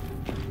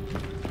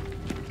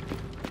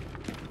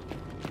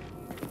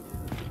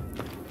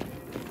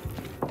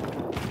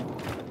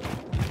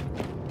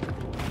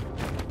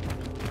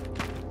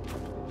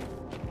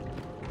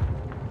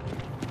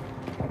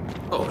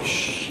 Oh,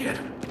 shit.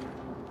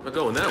 We're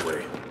going that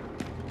way.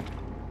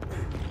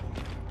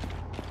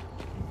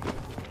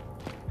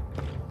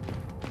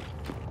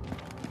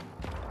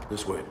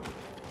 This way.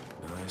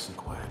 Nice and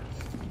quiet.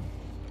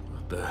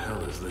 What the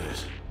hell is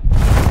this?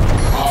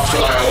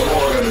 Hostile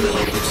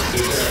organisms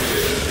detected.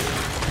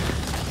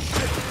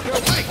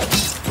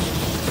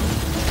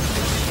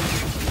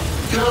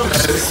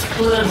 Comments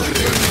planted.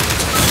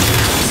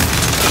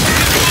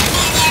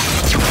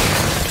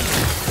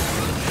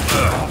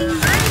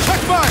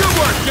 Check fire! Good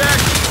work, Jack!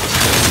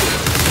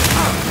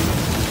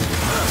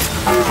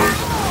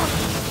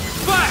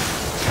 Fire!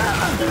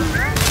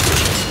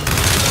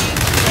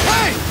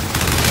 Hey!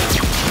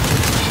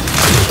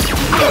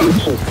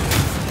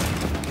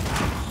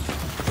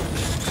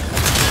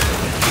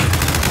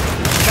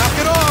 Knock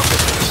it off!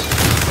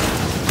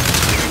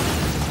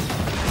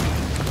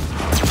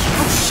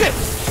 Oh shit!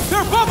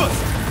 They're above us!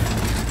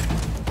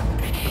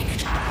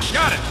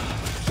 Got it!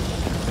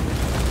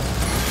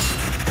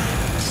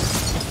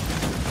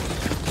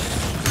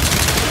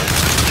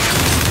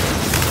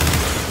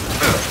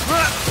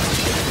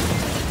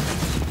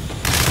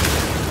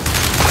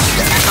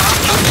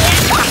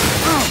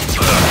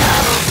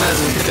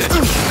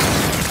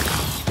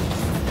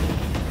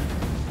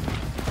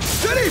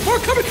 Steady! More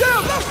coming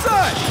down! Left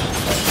side!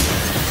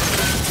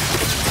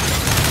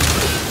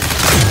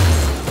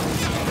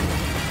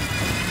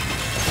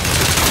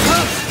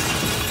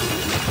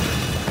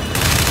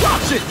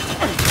 Watch it!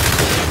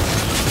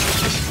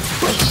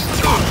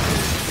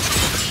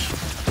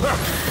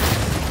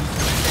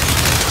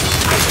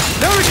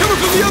 Now they're coming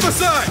from the other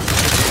side!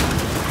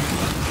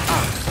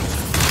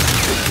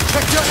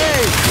 Check your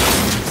aim!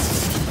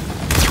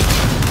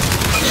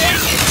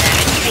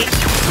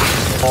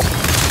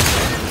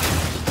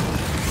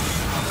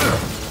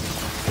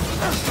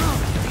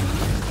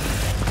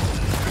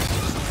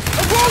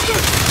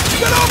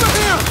 Get over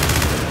here!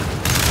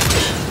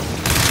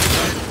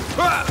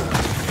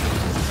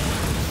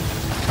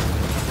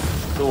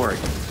 Don't worry,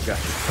 got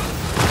you.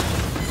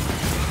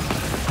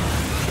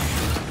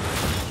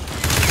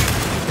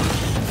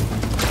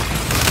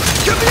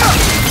 Get me up!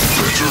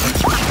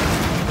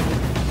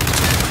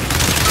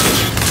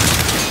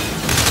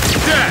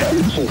 Dead!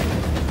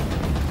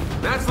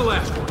 That's the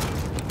last one.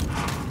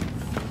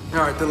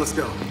 All right, then let's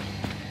go.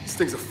 These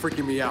things are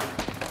freaking me out.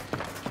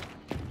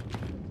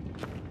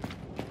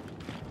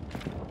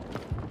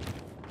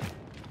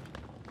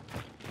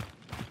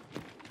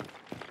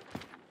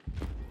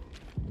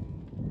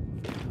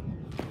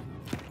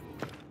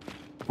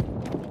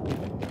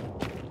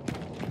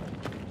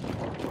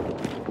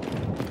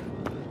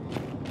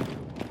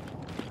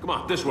 Come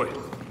on, this way.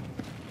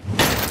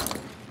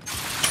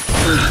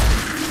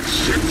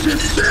 Shit, shit,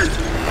 shit!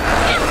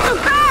 It's too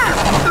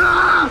fast!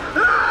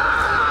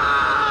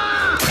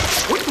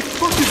 What the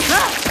fuck is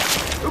that?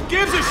 Who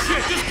gives a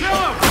shit? Just kill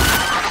him!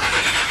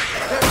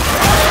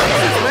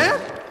 Man?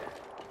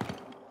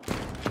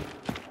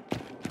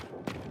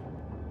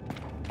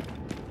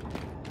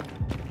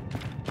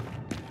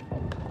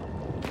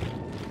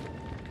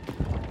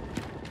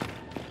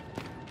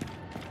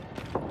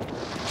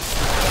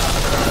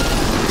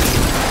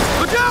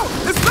 Look out!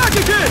 It's back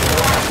again!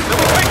 Then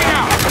we'll take it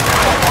out!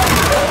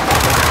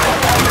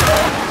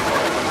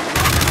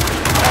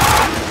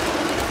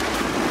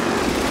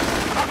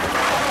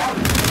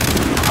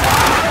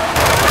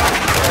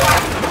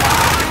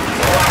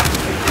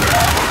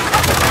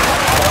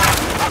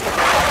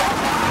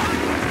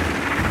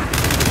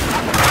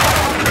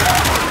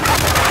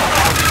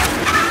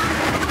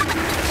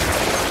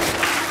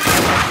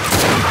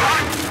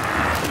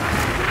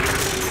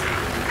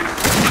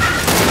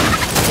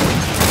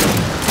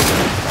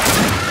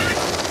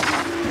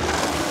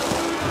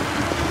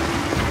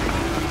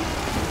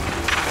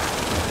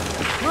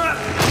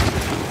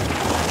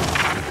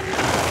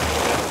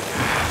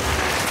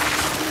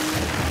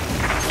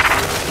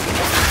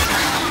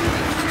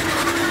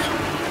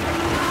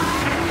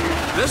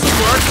 This'll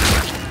work.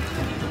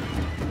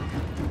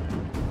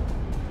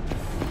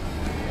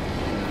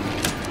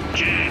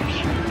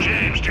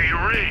 James, do you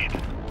read?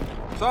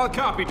 Solid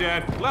copy,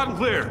 Dad. Loud and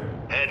clear.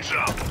 Heads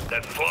up.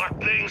 That flock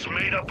thing's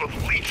made up of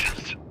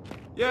leeches.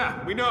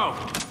 Yeah, we know.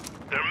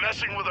 They're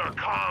messing with our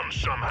comms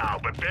somehow,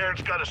 but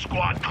Baird's got a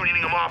squad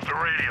cleaning them off the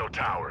radio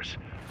towers.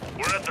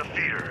 We're at the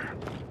theater.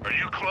 Are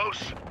you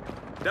close?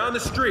 Down the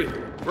street.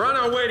 We're on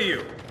our way to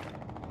you.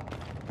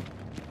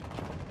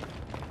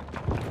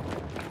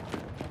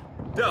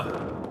 Del,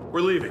 we're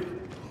leaving.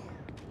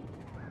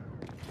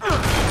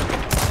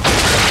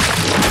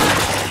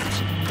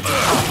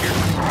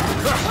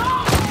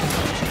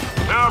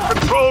 Now,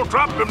 Control,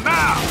 drop them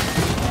now!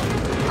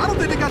 I don't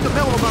think they got the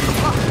memo about the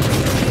plot.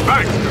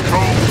 Hey,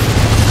 Control.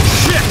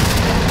 Shit!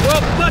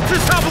 Well, let's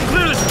just help them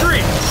clear the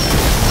street.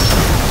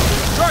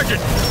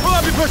 Sergeant, we'll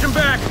have you push him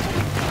back.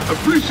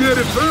 Appreciate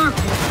it, sir.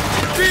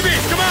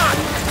 DBs, come on!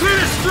 Clear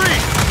the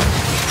street!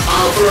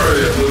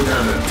 Affirmative,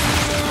 Lieutenant.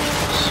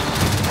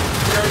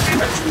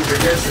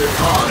 Against the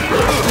cause,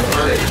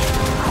 buddy.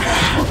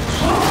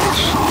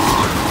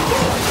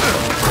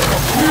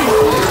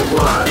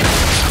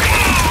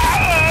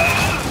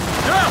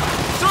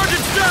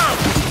 Sergeant's down!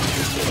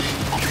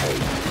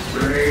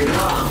 Bring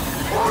up.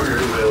 Order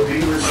will be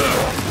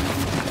restored.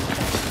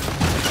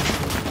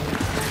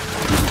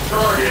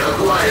 Target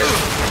acquired.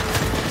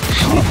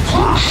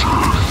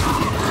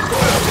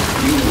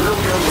 You will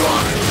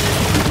comply.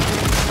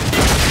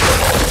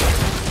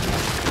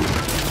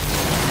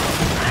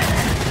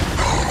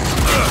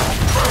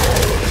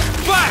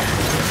 Fire!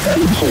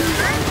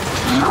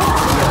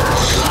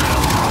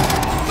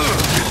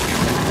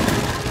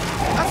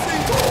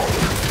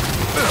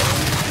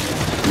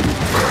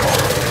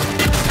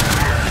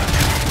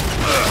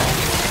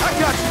 I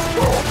got you.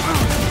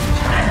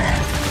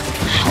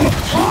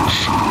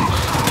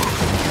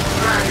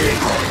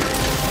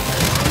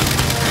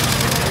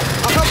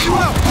 I'll help you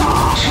out.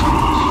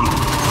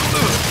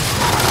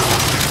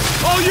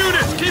 All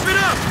units, keep it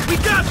up! We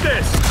got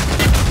this!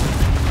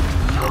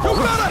 You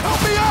better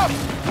help me up!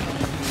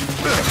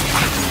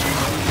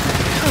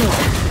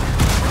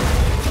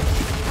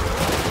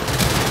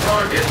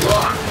 Target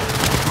locked.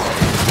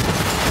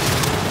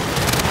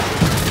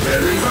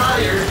 Ready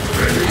fire.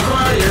 Ready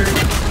fire.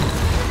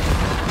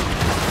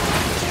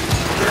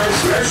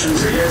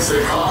 Transgressions against the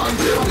cause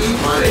will be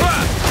punished.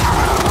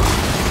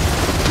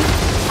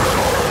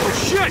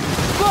 Shit!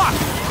 Fuck!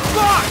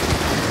 Fuck!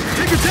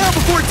 Take it down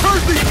before it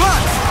turns these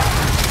butts!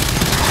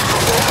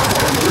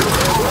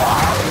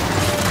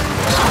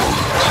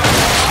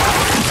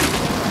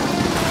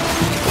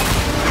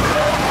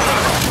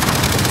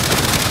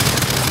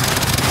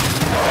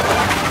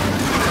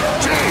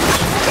 James,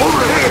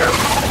 over here!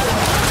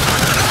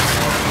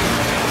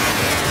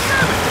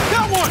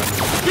 Got one!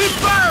 Keep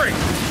firing!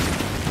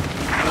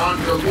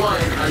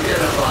 Non-compliant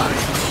identified.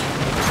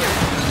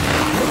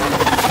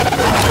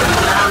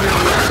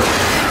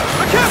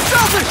 I can't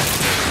stop it!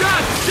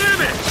 God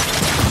damn it!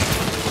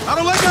 I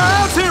don't like our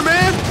house here,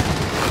 man!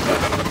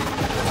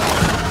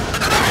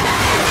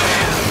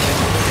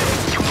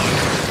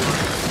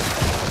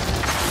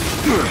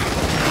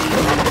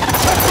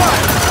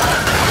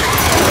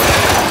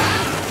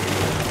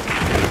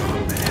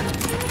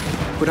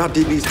 Without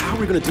DBs, how are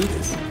we gonna do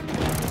this?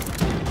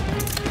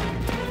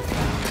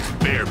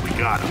 Baird, we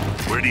got him.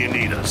 Where do you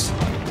need us?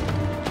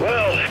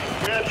 Well,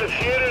 at the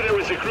theater, there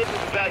was a group of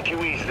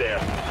evacuees there.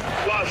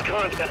 Lost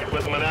contact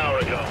with them an hour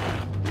ago.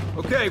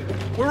 Okay,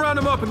 we'll round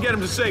them up and get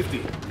them to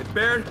safety. And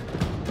Baird,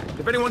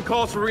 if anyone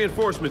calls for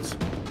reinforcements,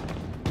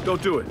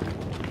 don't do it.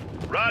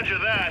 Roger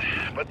that,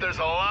 but there's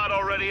a lot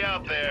already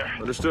out there.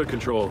 Understood,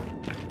 Control.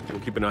 We'll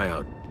keep an eye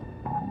out.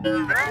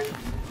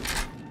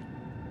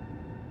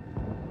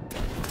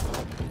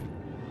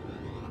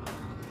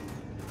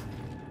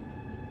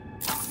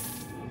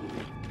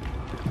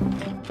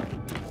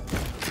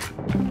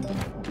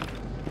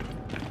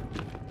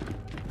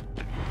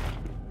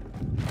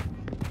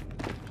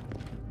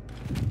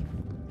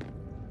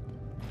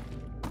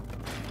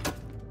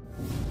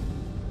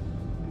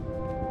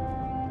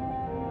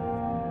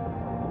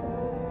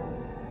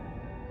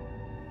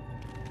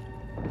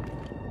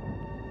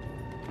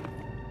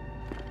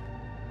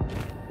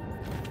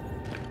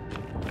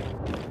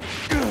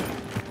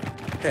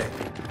 Hey,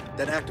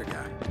 that actor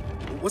guy.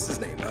 What's his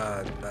name?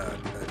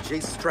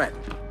 Jace Stratton.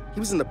 He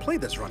was in the play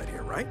that's running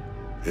here, right?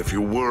 If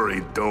you're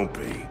worried, don't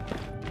be.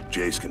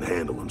 Jace can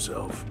handle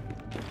himself.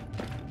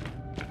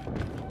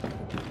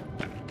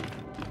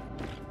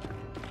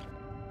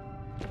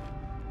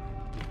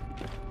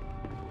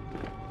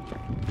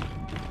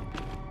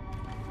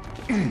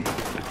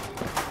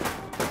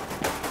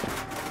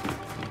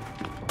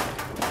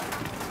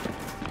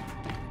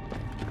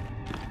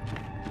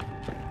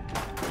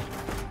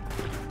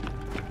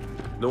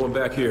 No one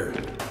back here.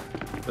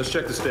 Let's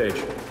check the stage.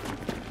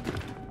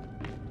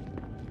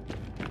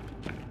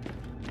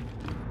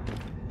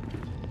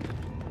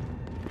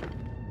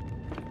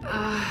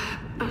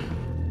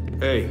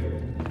 Hey,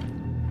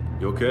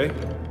 you okay?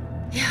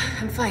 Yeah,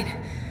 I'm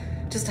fine.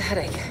 Just a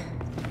headache.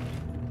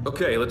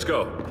 Okay, let's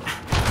go.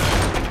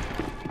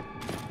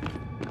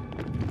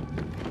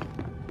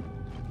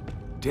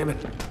 Damn it.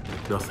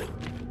 Nothing.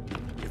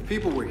 If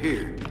people were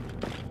here,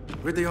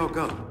 where'd they all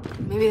go?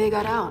 Maybe they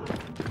got out.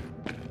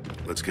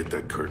 Let's get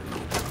that curtain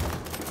open.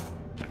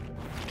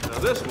 Now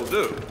this will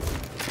do.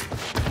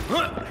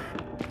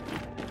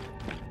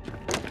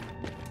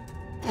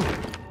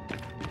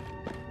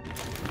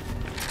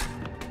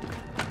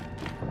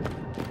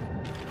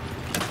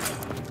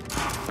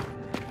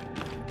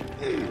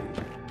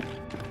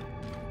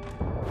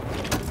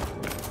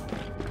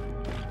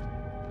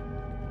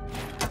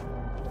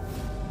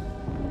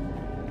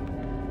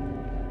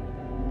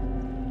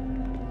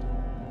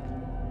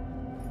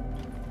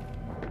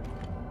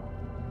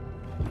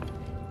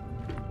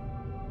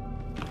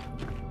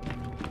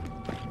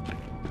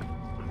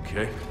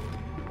 Okay.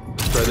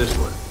 Let's try this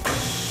one.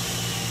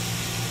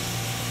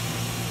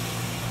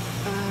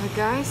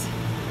 Guys?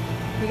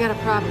 We got a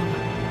problem.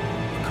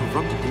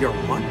 Corrupted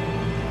DR1?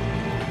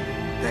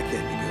 That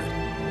can't be good.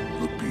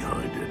 Look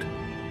behind it.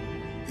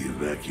 The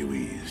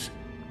evacuees.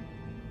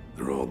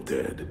 They're all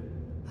dead.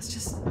 Let's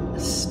just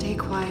stay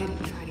quiet and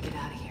try to get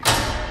out of here.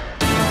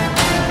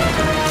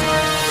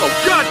 Oh,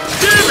 God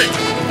damn it!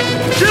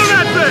 Kill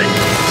that thing!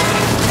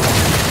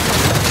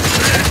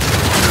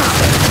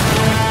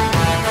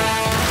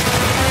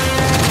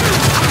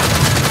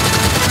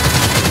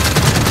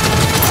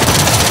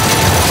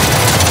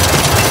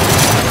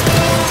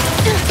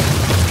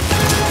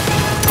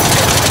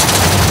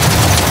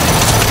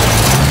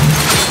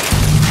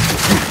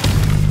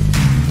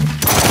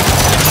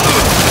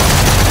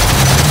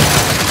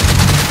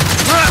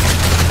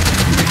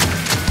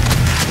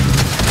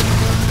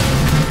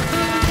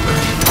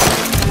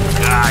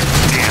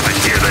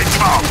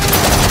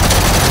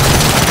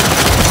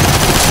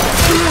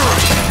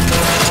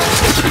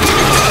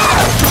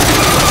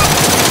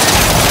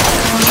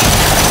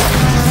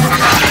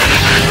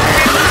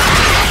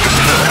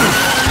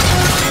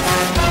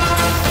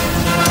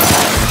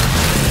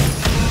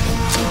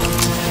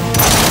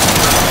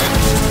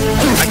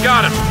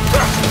 Got him!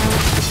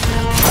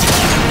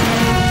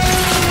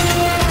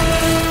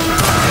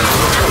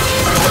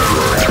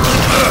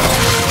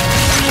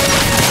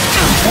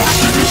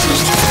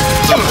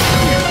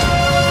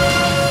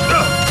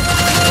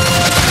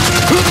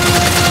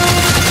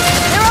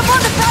 They're up on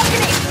the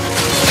balcony!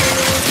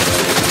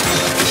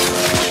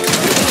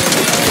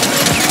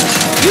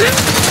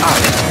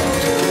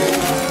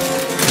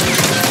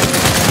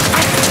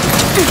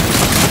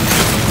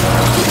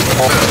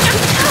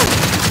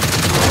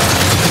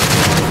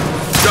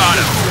 Got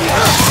him!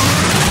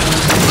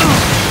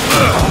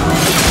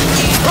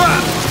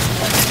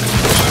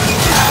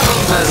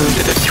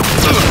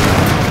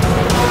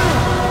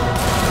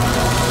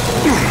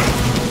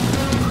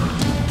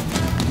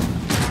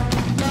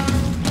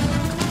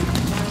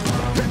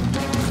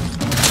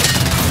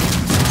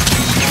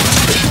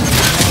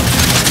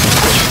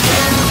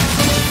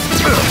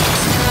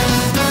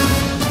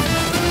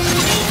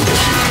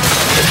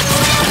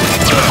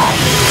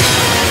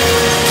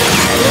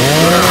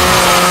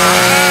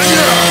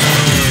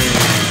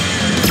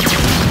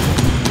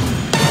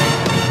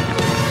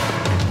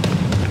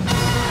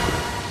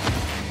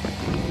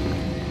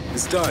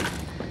 It's done.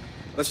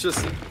 Let's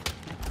just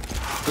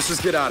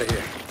get out of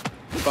here.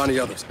 Find the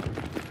others.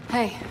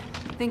 Hey,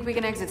 think we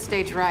can exit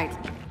stage right.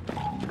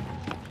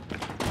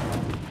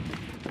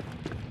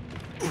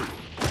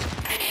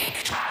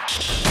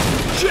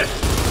 Shit!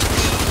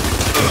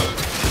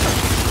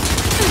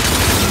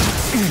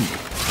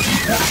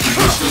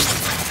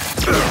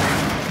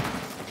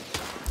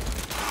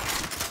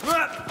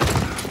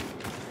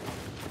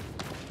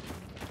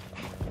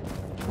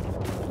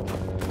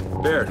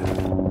 Baird.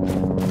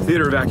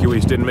 Theater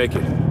evacuees didn't make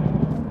it.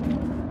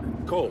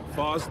 Cole,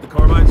 Foz, the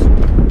Carmines?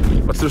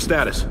 What's their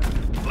status?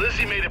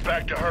 Lizzie made it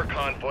back to her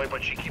convoy,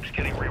 but she keeps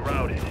getting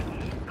rerouted.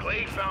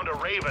 Clay found a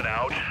Raven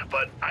out,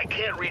 but I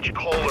can't reach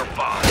Cole or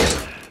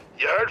Foz.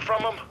 You heard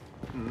from them?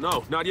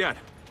 No, not yet.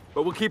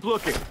 But we'll keep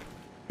looking.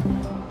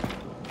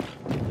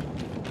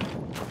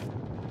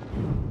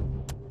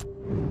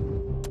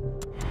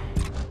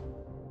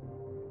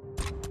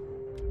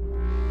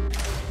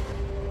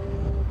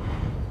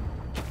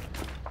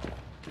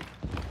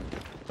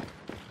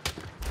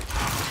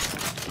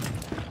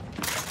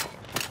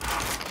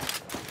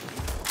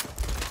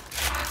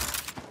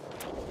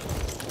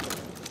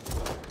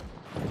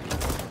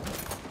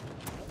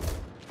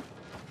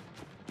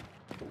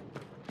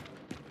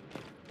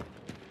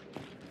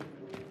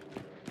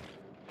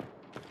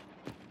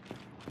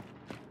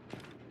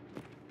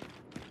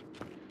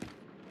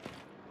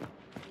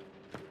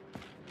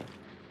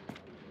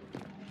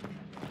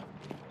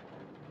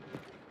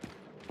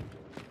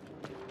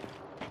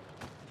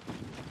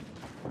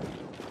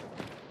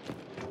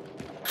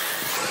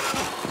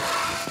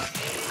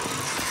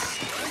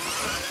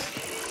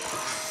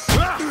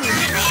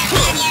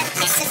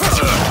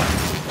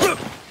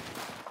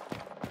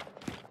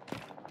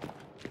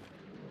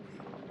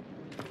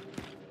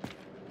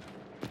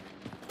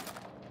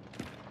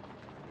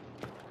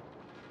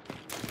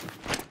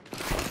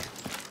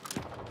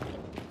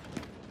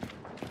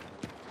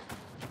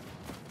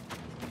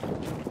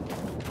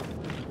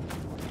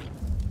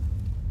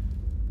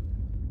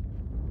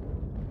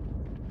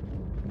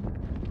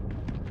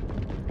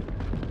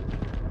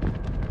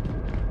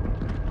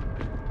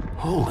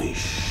 Holy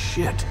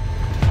shit.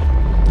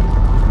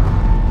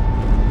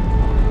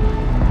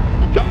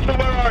 Delta,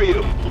 where are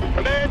you?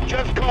 Command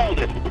just called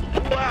it.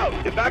 Pull out.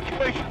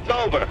 Evacuation's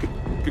over.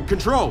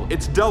 Control,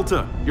 it's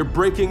Delta. You're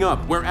breaking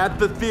up. We're at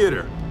the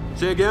theater.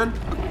 Say again?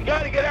 You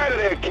gotta get out of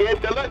there,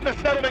 kid. They're letting the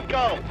settlement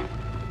go.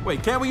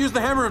 Wait, can't we use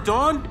the Hammer of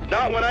Dawn?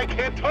 Not when I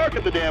can't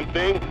target the damn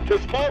thing.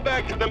 Just fall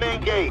back to the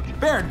main gate.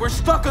 Baird, we're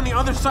stuck on the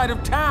other side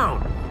of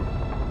town.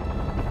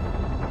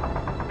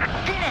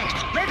 Phoenix,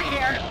 Lizzie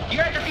here.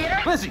 You're at the theater?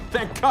 Lizzie,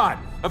 thank God.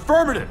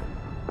 Affirmative.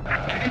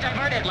 I've been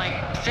diverted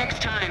like 6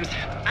 times.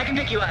 I can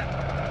pick you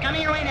up.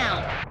 Coming your way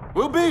now.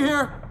 We'll be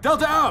here.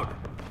 Delta out.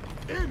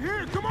 In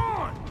here, come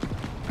on!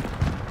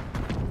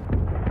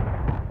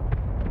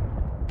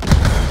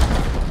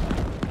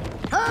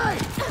 Hey!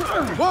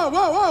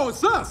 Whoa,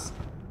 it's us!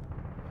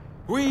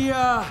 We,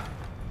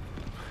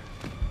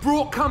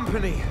 brought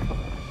company.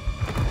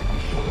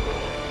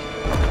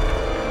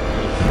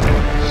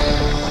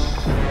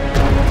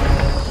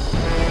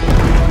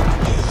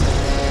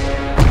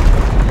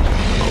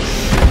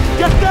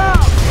 Get down!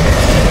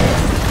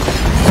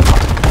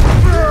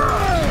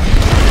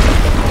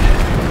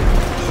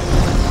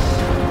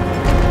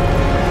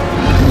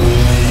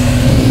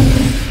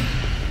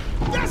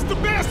 That's the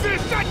bastard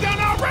that shot down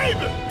our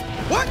Raven!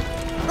 What?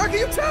 How can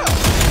you tell?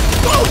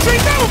 Oh, Tree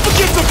never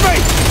forgets a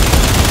face!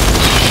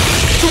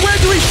 So where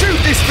do we shoot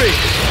this thing?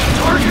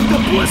 Target the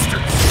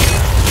blisters!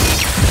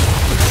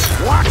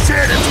 Watch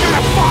it, it's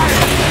gonna fire!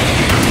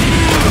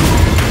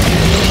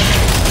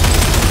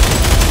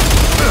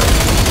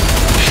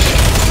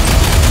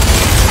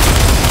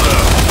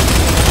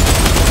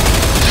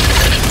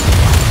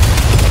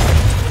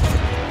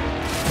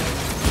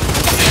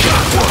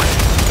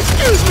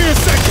 Excuse me a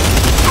second.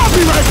 I'll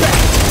be right back.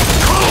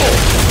 Cole,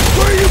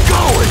 where are you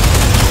going?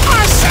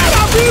 I said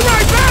I'll be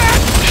right back.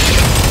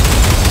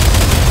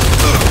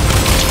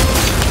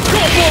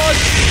 Go,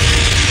 boys!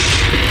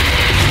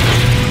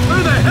 Who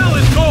the hell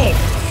is Cole?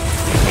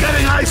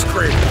 Getting ice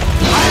cream.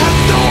 I have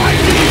no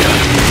idea.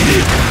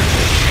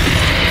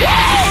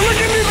 Whoa, look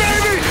at me,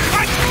 baby.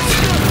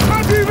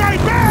 I'll be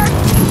right back.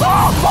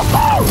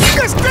 Oh,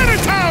 it's dinner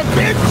time,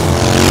 bitch.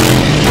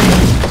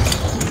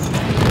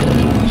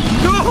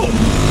 No!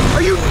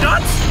 Are you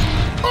nuts?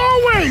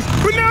 Always!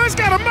 But now it's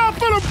got a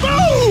mouthful of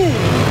boo!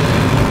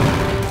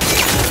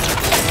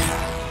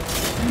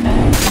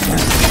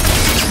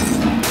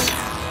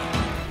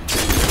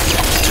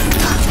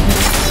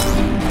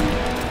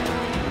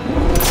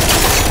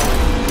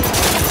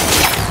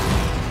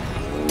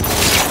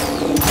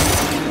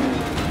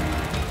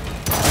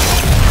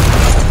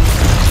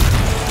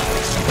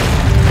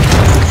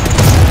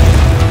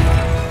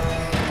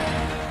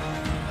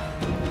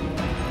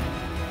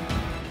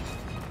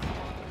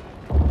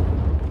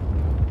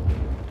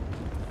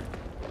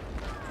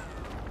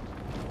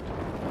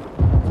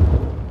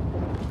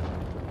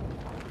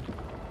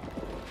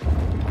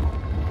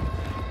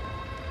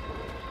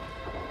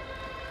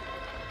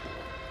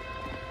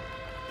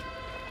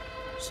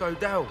 So,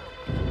 Del,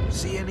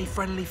 see any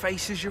friendly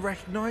faces you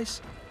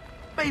recognize?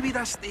 Maybe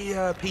that's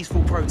the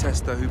peaceful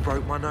protester who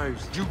broke my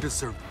nose. You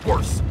deserve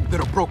worse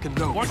than a broken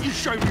nose. Why don't you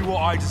show me what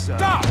I deserve?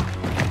 Stop!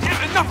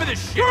 Enough of this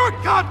shit! You're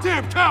a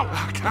goddamn coward!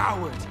 A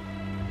coward?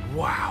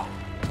 Wow.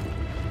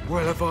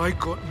 Well, have I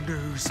got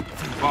news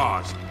for you?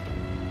 Pause.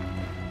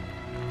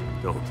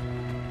 Don't.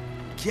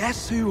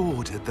 Guess who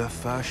ordered the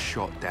first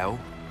shot, Del?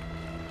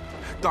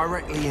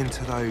 Directly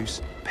into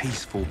those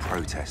peaceful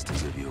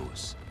protesters of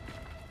yours.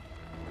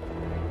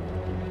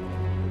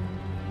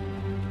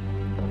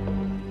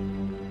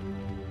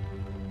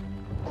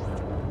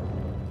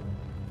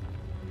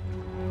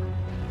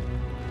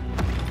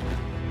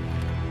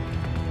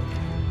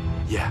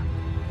 Yeah,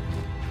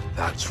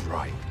 that's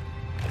right.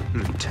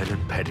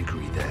 Lieutenant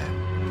Pedigree there.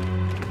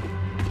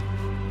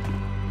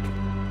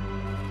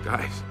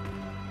 Guys.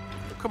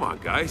 Come on,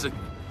 guys. Look,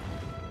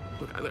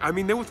 I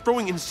mean, they were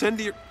throwing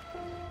incendiary...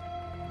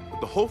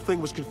 The whole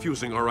thing was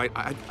confusing, all right?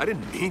 I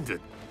didn't mean to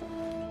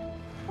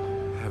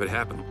have it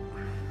happen.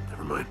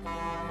 Never mind.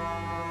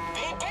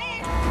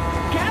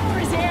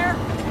 Cavalry's here!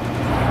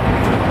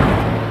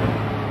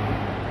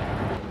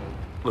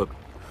 Look,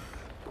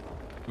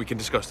 we can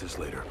discuss this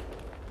later.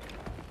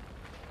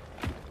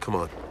 Come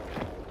on.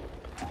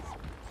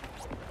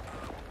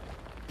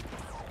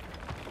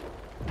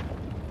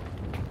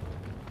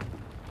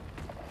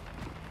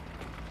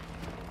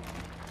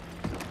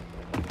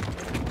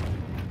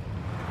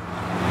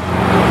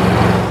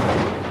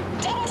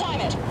 Double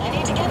time it! I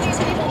need to get these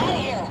people out of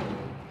here!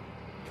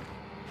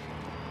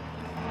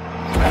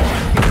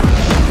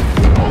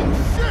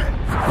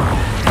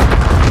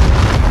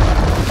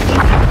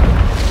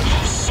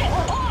 Shit,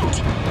 we're blocked!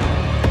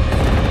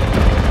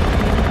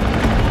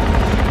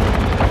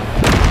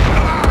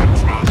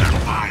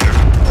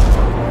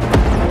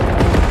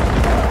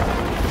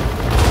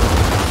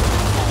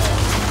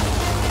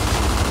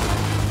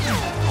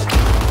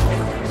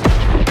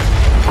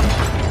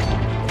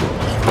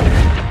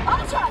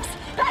 All trucks!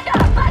 Back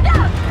up! Back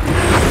up!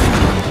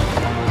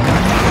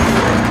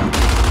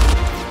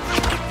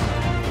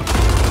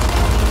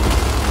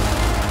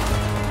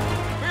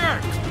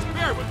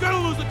 Bear, we're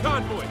gonna lose the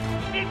convoy.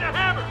 We need the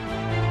hammer.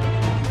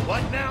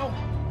 What now?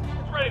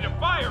 It's ready to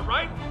fire,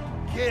 right?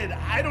 Kid,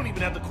 I don't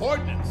even have the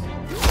coordinates.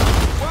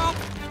 Well,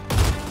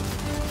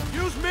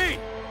 use me.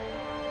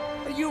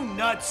 Are you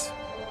nuts?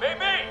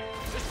 Maybe.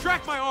 Just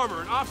track my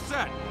armor and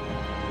offset.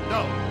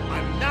 No,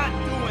 I'm not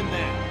doing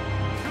that.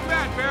 Too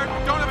bad, Bear.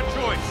 We don't have a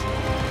choice.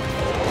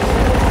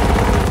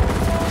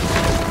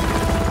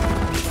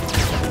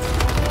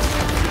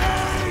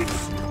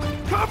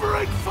 Grenades!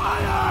 Covering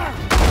fire!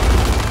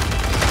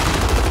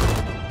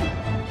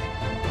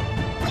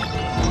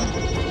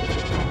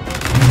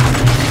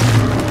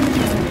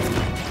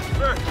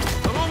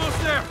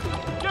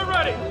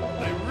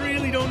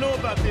 don't know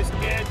about this,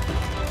 kid.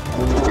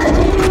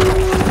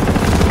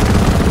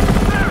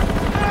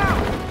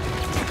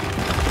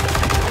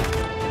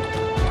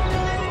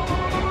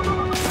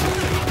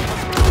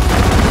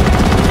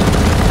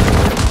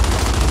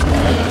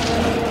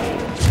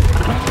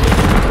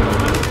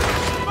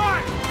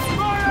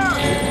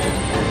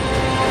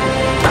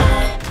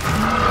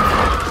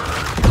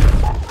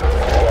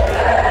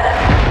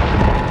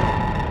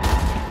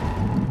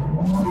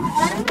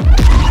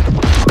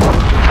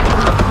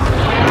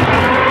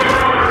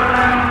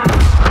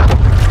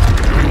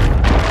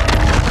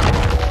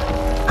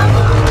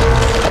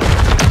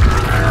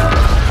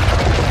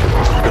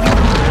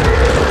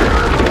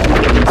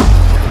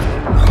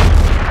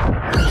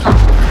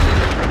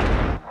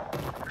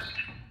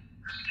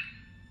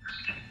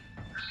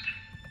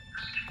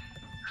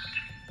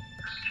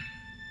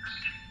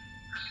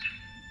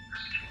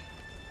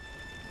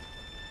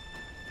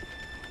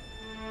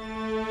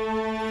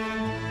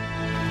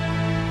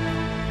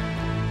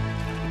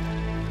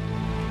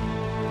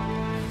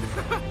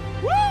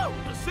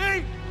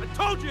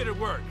 told you it'd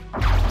work.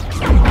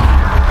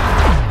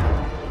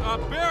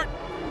 Barrett!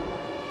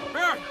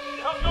 Barrett!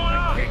 What's going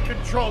on? I can't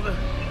control the...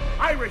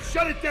 Iris,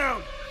 shut it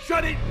down!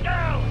 Shut it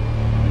down!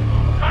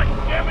 God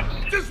damn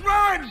it! Just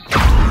run!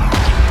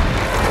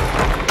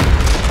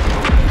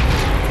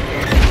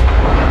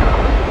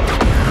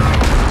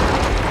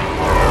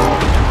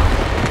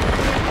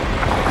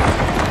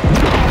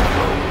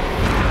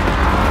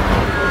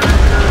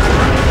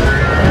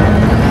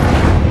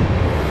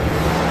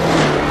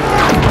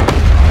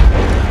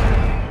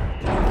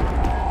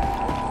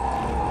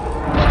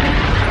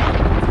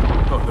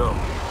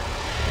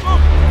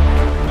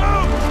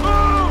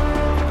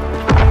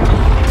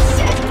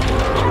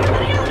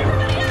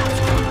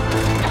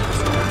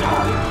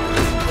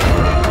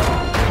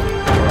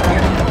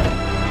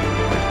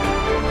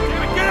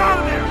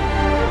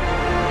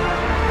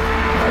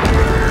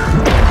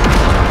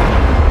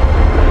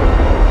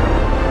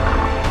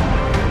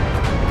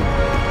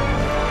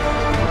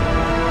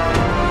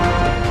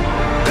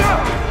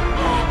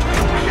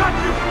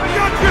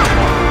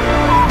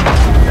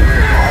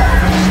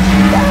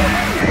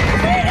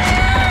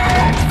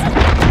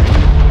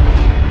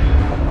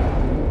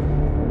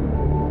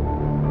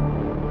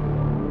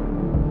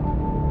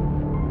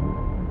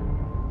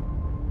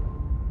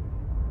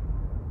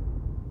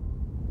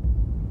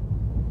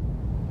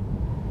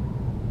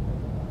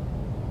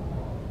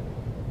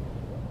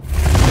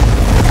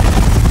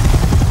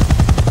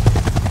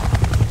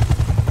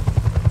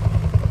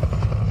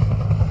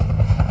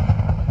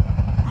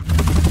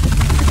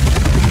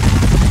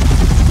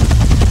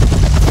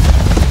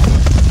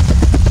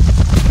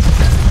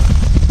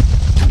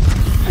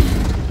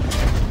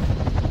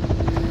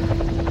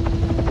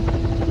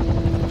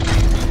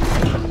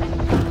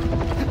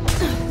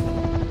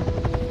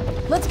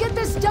 Let's get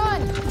this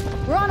done!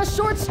 We're on a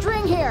short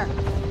string here!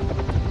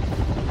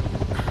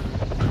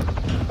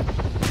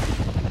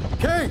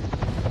 Kate!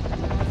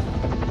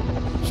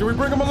 Should we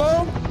bring him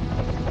along?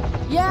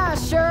 Yeah,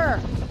 sure.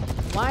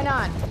 Why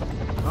not?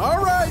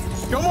 All right,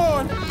 come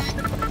on!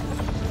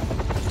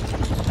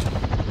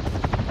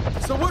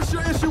 So what's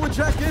your issue with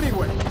Jack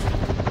anyway?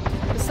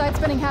 Besides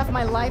spending half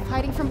my life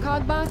hiding from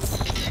Cogbots?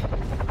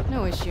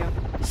 No issue.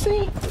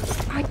 See?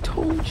 I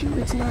told you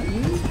it's not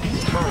you.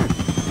 It's her.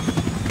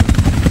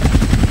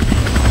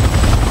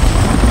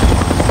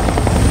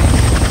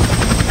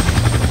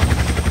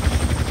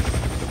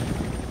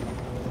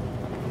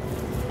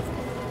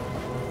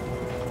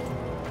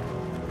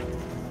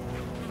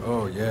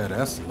 Oh, yeah,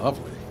 that's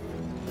lovely.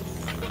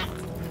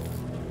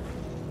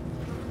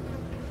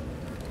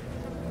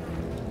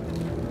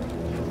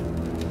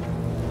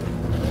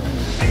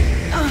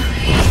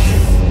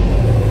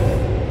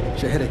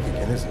 It's your headache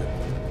again, isn't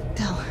it?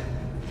 No.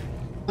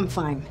 I'm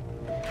fine.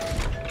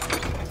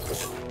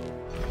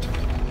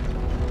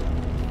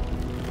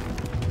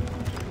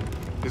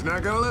 He's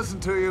not gonna listen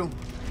to you.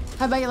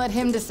 How about you let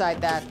him decide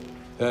that?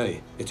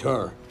 Hey, it's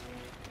her.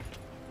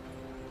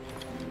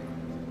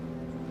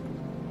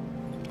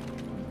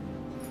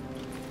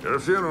 At a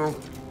funeral.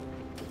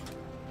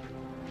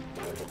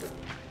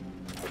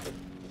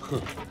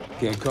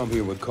 Can't come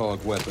here with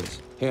cog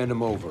weapons. Hand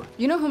them over.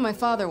 You know who my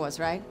father was,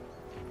 right?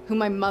 Who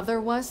my mother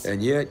was?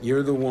 And yet,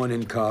 you're the one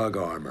in cog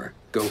armor.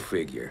 Go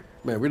figure.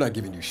 Man, we're not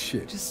giving you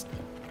shit. Just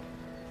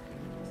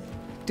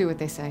do what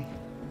they say.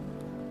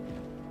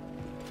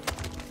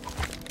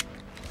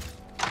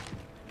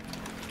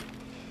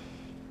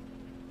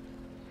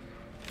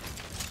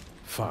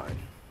 Fine.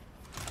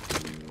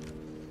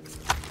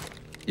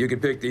 You can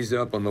pick these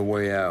up on the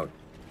way out.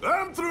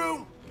 I'm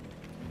through!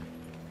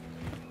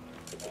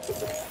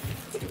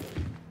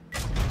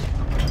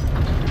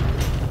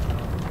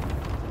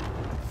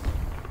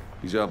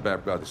 He's out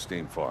back by the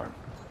steam farm.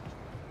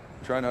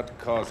 Try not to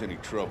cause any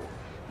trouble.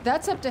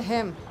 That's up to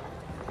him.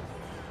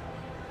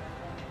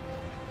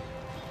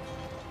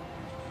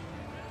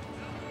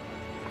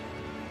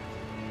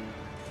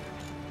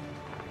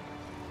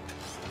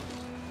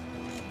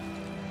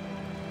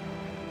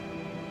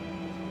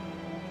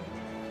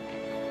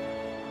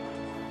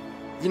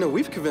 You know,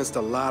 we've convinced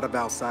a lot of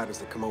outsiders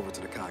to come over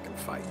to the Cog and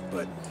fight,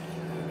 but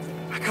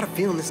I got a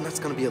feeling this nut's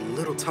gonna be a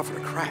little tougher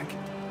to crack.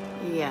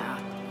 Yeah,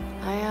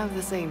 I have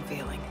the same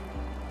feeling.